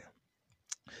 mighty name.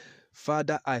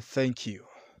 Father, I thank you.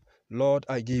 Lord,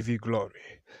 I give you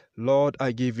glory. Lord,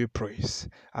 I give you praise.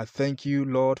 I thank you,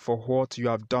 Lord, for what you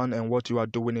have done and what you are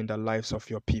doing in the lives of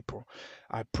your people.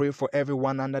 I pray for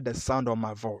everyone under the sound of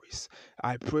my voice.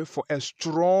 I pray for a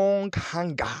strong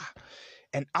hunger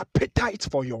and appetite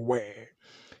for your word,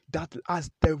 that as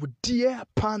the deer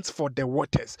pants for the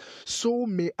waters, so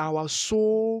may our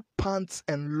soul pant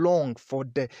and long for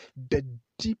the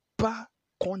deeper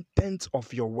content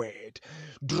of your word.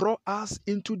 Draw us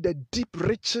into the deep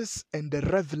riches and the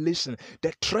revelation,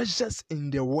 the treasures in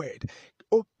the word.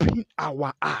 Open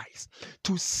our eyes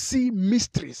to see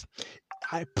mysteries.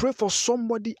 I pray for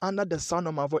somebody under the sound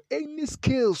of my voice, any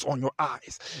scales on your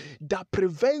eyes that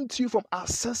prevent you from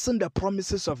accessing the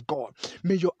promises of God.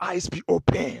 May your eyes be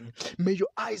open. May your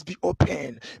eyes be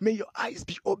open. May your eyes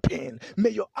be open.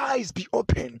 May your eyes be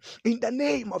open. In the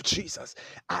name of Jesus,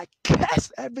 I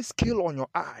cast every scale on your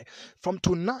eye. From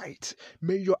tonight,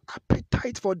 may your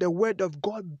appetite for the word of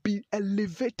God be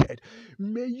elevated.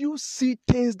 May you see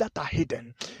things that are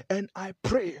hidden. And I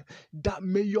pray that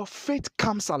may your faith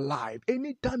comes alive.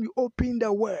 Anytime you open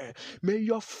the word, may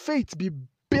your faith be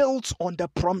built on the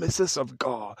promises of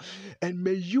God, and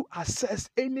may you assess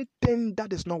anything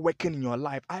that is not working in your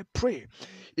life. I pray,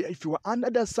 if you are under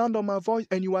the sound of my voice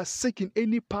and you are sick in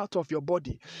any part of your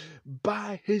body,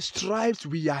 by his stripes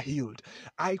we are healed.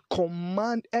 I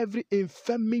command every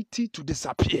infirmity to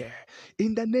disappear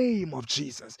in the name of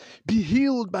Jesus. Be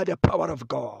healed by the power of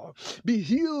God. Be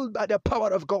healed by the power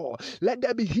of God. Let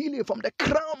there be healing from the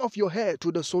crown of your head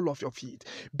to the sole of your feet.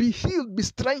 Be healed, be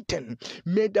strengthened.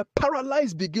 May the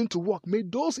paralyzed begin to walk. May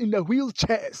those in the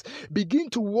wheelchairs begin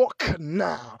to walk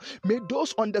now. May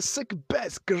those on the sick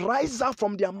beds rise up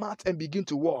from their mat and begin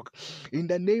to walk. In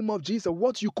the name of Jesus,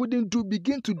 what you couldn't do,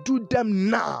 begin to do them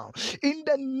now. In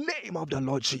the name of the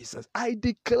Lord Jesus, I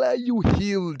declare you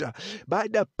healed by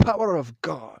the power of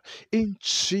God. In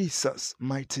Jesus'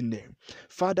 mighty name.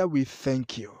 Father, we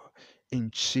thank you. In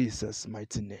Jesus'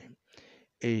 mighty name.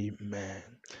 Amen.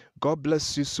 God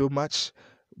bless you so much.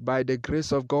 By the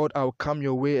grace of God, I'll come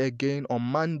your way again on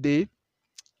Monday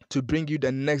to bring you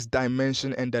the next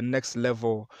dimension and the next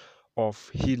level of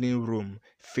Healing Room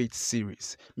Faith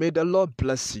Series. May the Lord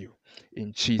bless you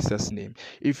in Jesus' name.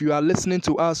 If you are listening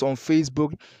to us on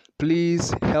Facebook,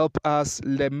 please help us.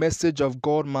 The message of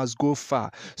God must go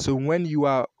far. So when you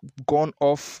are gone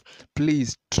off,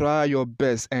 please try your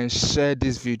best and share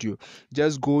this video.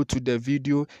 Just go to the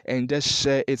video and just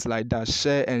share it like that.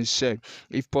 Share and share.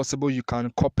 If possible, you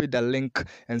can copy the link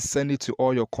and send it to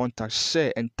all your contacts.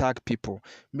 Share and tag people.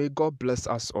 May God bless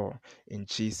us all. In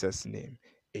Jesus' name,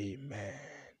 amen.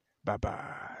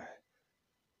 Bye-bye.